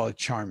show and you call it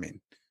Charming.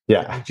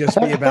 Yeah. It would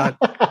just be about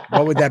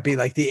what would that be,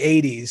 like the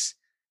 80s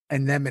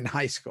and them in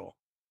high school.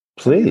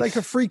 Please. Like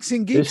a Freaks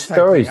and Geeks type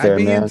stories thing. there, I'd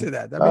be man. into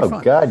that. That'd be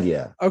fun. Oh God,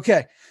 yeah.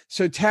 Okay.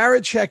 So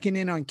Tara checking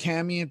in on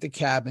Cammy at the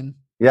cabin.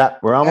 Yeah,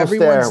 we're almost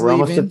there. We're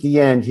almost at the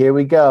end. Here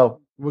we go.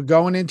 We're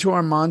going into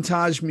our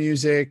montage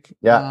music.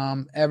 Yeah.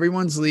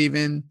 Everyone's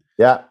leaving.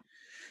 Yeah.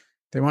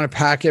 They want to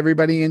pack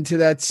everybody into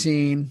that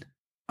scene.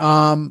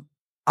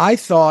 I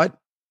thought,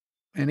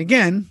 and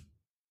again,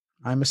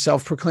 I'm a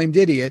self-proclaimed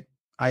idiot.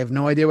 I have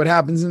no idea what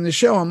happens in the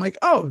show. I'm like,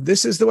 oh,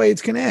 this is the way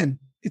it's going to end.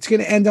 It's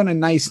going to end on a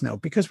nice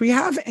note because we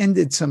have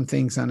ended some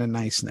things on a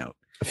nice note.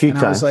 A few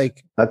times. I was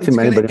like, not too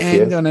many, but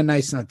end on a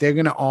nice note. They're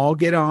going to all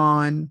get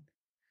on.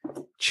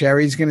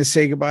 Cherry's going to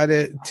say goodbye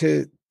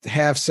to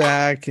Half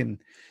Sack, and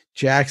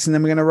Jackson.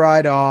 Them are going to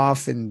ride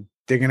off, and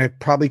they're going to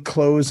probably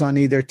close on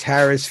either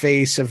Tara's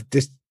face of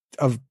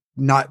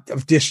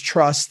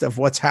distrust of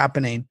what's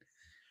happening.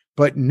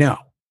 But no,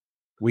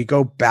 we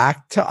go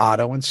back to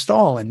Otto and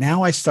Stahl. And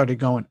now I started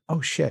going,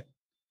 oh shit,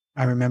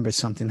 I remember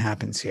something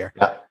happens here.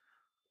 Yeah.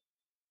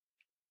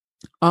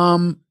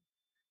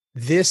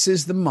 This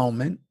is the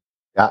moment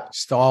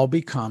Stahl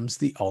becomes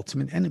the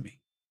ultimate enemy.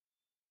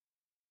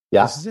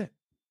 Yeah. This is it.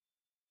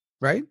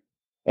 Right?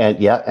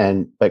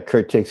 But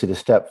Kurt takes it a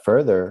step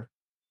further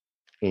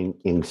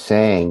in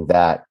saying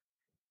that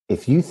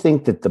if you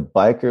think that the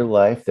biker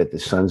life, that the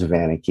Sons of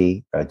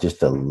Anarchy are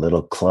just a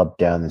little club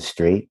down the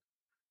street,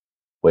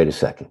 wait a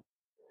second.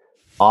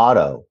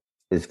 Otto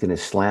is going to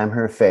slam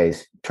her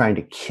face, trying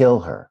to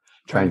kill her,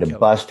 trying to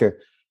bust her.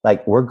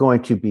 Like, we're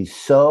going to be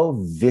so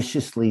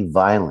viciously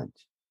violent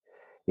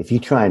if you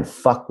try and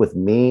fuck with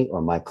me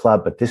or my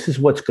club, but this is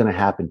what's going to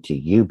happen to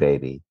you,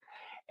 baby.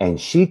 And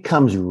she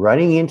comes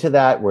running into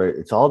that where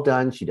it's all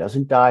done. She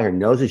doesn't die. Her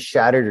nose is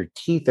shattered. Her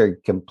teeth are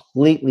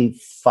completely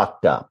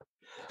fucked up.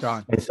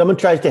 Gone. And someone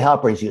tries to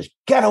help her and she goes,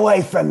 get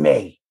away from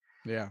me.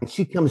 Yeah. And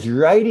she comes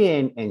right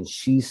in and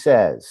she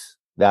says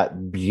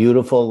that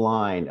beautiful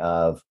line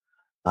of,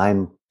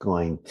 I'm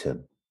going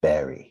to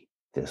bury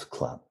this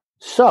club.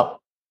 So,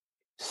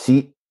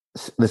 see,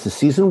 this is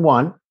season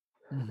 1.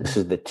 Mm-hmm. This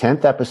is the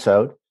 10th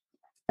episode.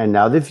 And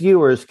now the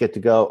viewers get to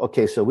go,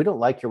 okay, so we don't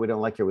like her. We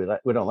don't like her.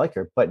 We don't like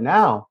her. But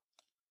now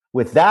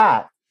with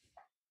that,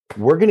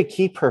 we're going to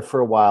keep her for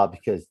a while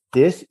because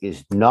this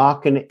is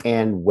not going to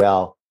end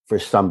well for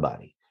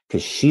somebody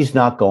because she's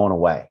not going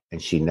away.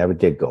 And she never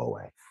did go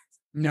away.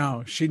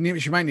 No, she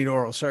might need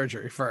oral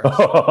surgery first.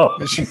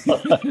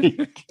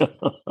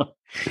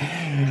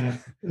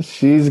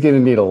 She's going to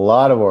need a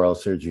lot of oral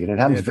surgery, and it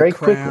happens very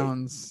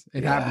quickly.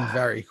 It happened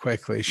very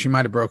quickly. She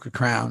might have broke a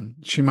crown.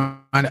 She might.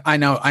 I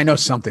know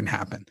something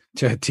happened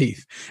to her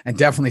teeth, and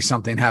definitely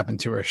something happened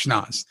to her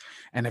schnoz.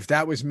 And if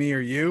that was me or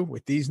you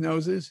with these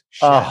noses,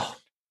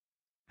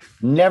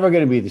 never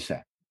going to be the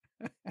same.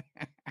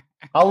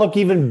 I'll look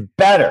even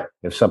better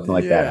if something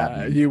like that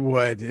happened. You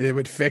would. It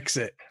would fix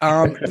it.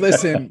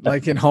 Listen,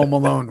 like in Home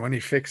Alone when he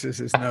fixes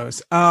his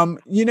nose.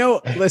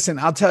 Listen,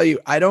 I'll tell you,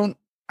 I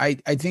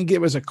think it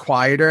was a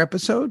quieter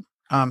episode,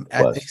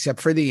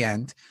 except for the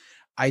end.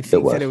 I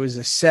think that it was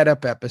a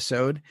setup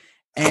episode,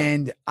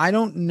 and I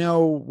don't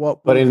know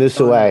what. Putting this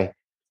away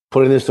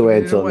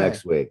until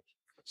next week.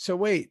 So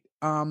wait,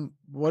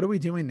 what are we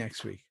doing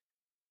next week?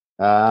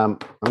 I'm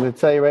going to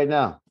tell you right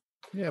now.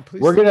 Yeah,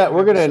 please. We're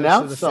gonna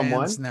announce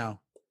someone now.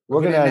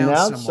 We're gonna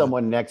announce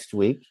someone next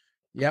week.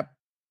 Yep.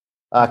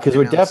 Because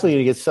we're definitely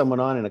gonna get someone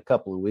on in a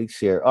couple of weeks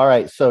here. All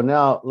right. So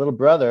now, little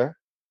brother.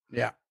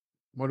 Yeah.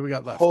 What do we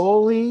got left?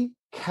 Holy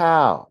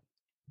cow!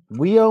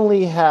 We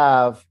only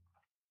have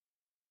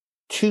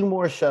 2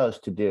 more shows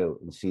to do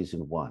in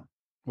season 1.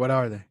 What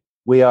are they?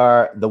 We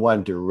are the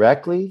one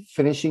directly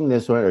finishing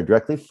this one or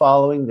directly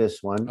following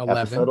this one. 11.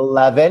 Episode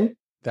 11.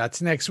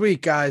 That's next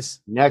week, guys.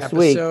 Next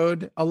week.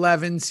 Episode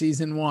 11,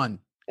 season 1.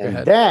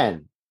 And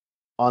then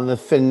on the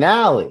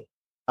finale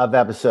of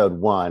episode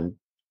 1,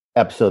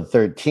 episode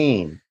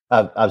 13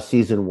 of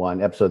season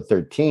 1, episode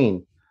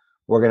 13,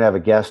 we're going to have a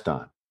guest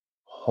on.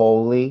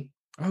 Holy.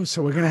 Oh,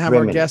 so we're going to have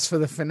our guest for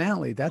the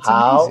finale. That's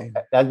amazing.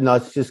 No,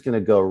 it's just going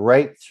to go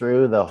right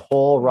through the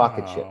whole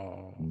rocket ship.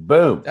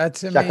 Boom.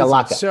 That's amazing.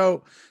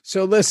 Chakalaka.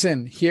 So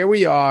listen, here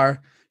we are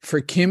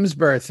for Kim's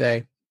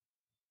birthday.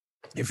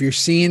 If you're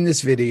seeing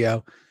this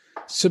video,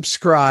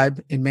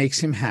 subscribe. It makes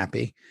him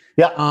happy.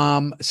 Yeah.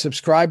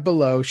 Subscribe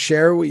below,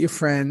 share it with your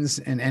friends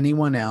and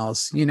anyone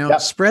else.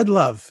 Spread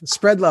love.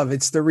 Spread love.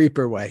 It's the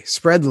Reaper way.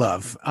 Spread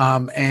love.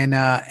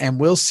 And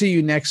we'll see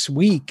you next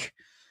week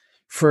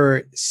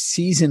for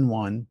season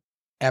 1,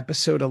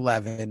 episode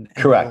 11. And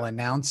correct. We'll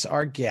announce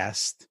our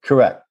guest.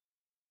 Correct.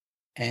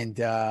 And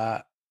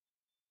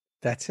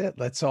that's it.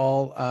 Let's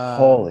all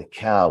holy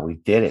cow, we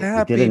did it.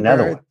 We did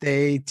another one. Happy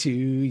birthday to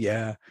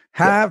you.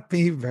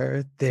 Happy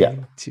birthday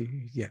to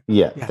you.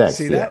 Yeah, thanks.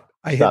 See that?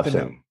 I hit the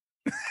note.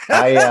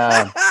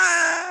 I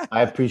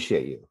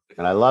appreciate you.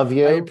 And I love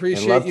you. I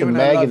appreciate and love you. To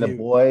Meg and the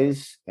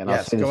boys. And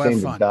I'll say the same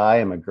to Di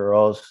and my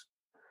girls.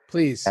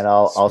 Please. And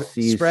I'll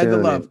see you spread soon. The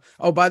love.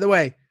 Oh, by the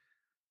way,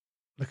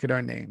 look at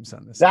our names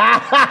on this.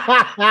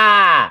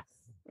 I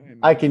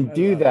can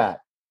do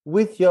that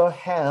with your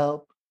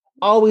help.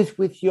 Always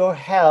with your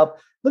help.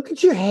 Look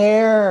at your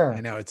hair.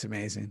 I know, it's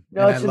amazing.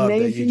 No, and it's I love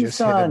amazing, that you just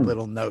hit a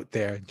little note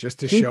there just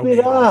to Keep show me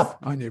off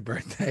on your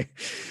birthday.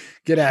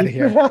 Get out of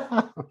here.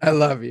 I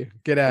love you.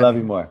 Get out. Love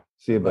you more.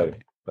 See you, buddy.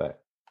 Bye.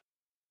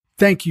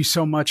 Thank you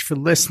so much for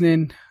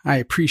listening. I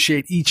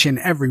appreciate each and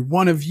every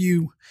one of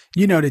you.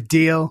 You know the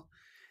deal.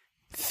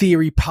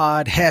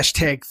 TheoryPod,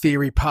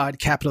 #TheoryPod,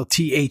 capital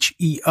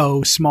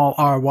THEO, small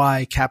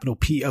RY, capital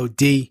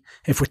POD.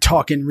 If we're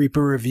talking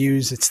Reaper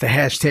reviews, it's the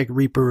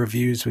 #Reaper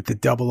reviews with the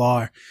double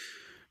R.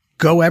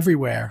 Go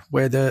everywhere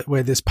where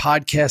this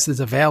podcast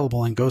is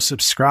available and go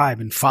subscribe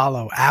and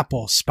follow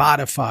Apple,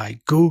 Spotify,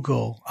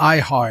 Google,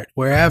 iHeart,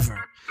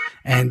 wherever.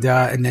 And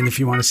then if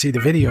you want to see the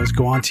videos,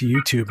 go on to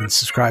YouTube and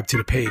subscribe to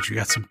the page. We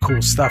got some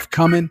cool stuff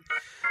coming.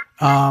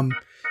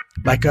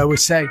 Like I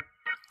always say,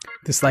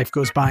 this life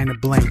goes by in a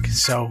blink.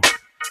 So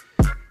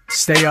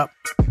stay up,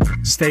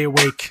 stay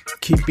awake,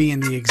 keep being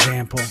the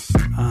example.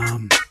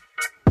 And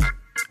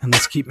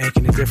let's keep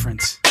making a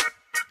difference.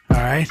 All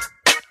right?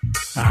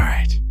 All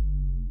right.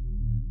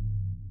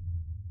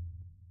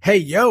 Hey,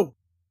 yo.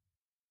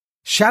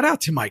 Shout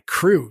out to my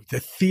crew, the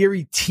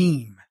Theory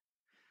team.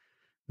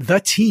 The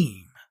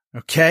team,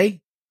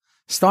 okay?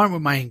 Starting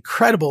with my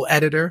incredible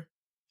editor,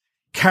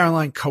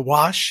 Caroline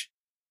Kawash,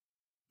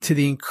 to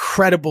the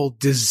incredible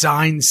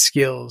design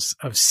skills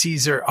of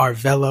Cesar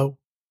Arvello,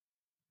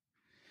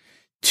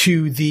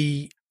 to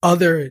the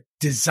other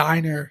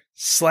designer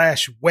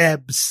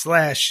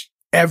 /web/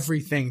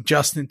 everything,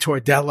 Justin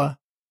Tordella.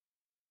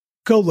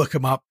 Go look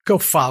them up. Go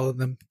follow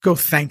them. Go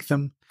thank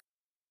them.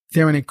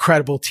 They're an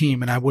incredible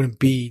team, and I wouldn't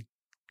be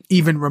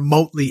even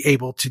remotely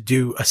able to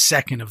do a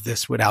second of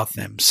this without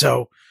them.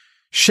 So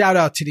shout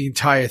out to the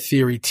entire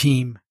Theory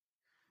team.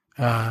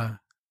 Or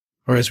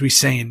as we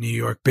say in New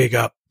York, big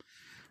up.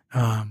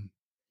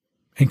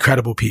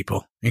 Incredible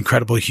people,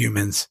 incredible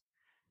humans.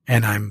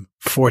 And I'm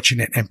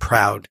fortunate and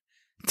proud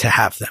to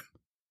have them.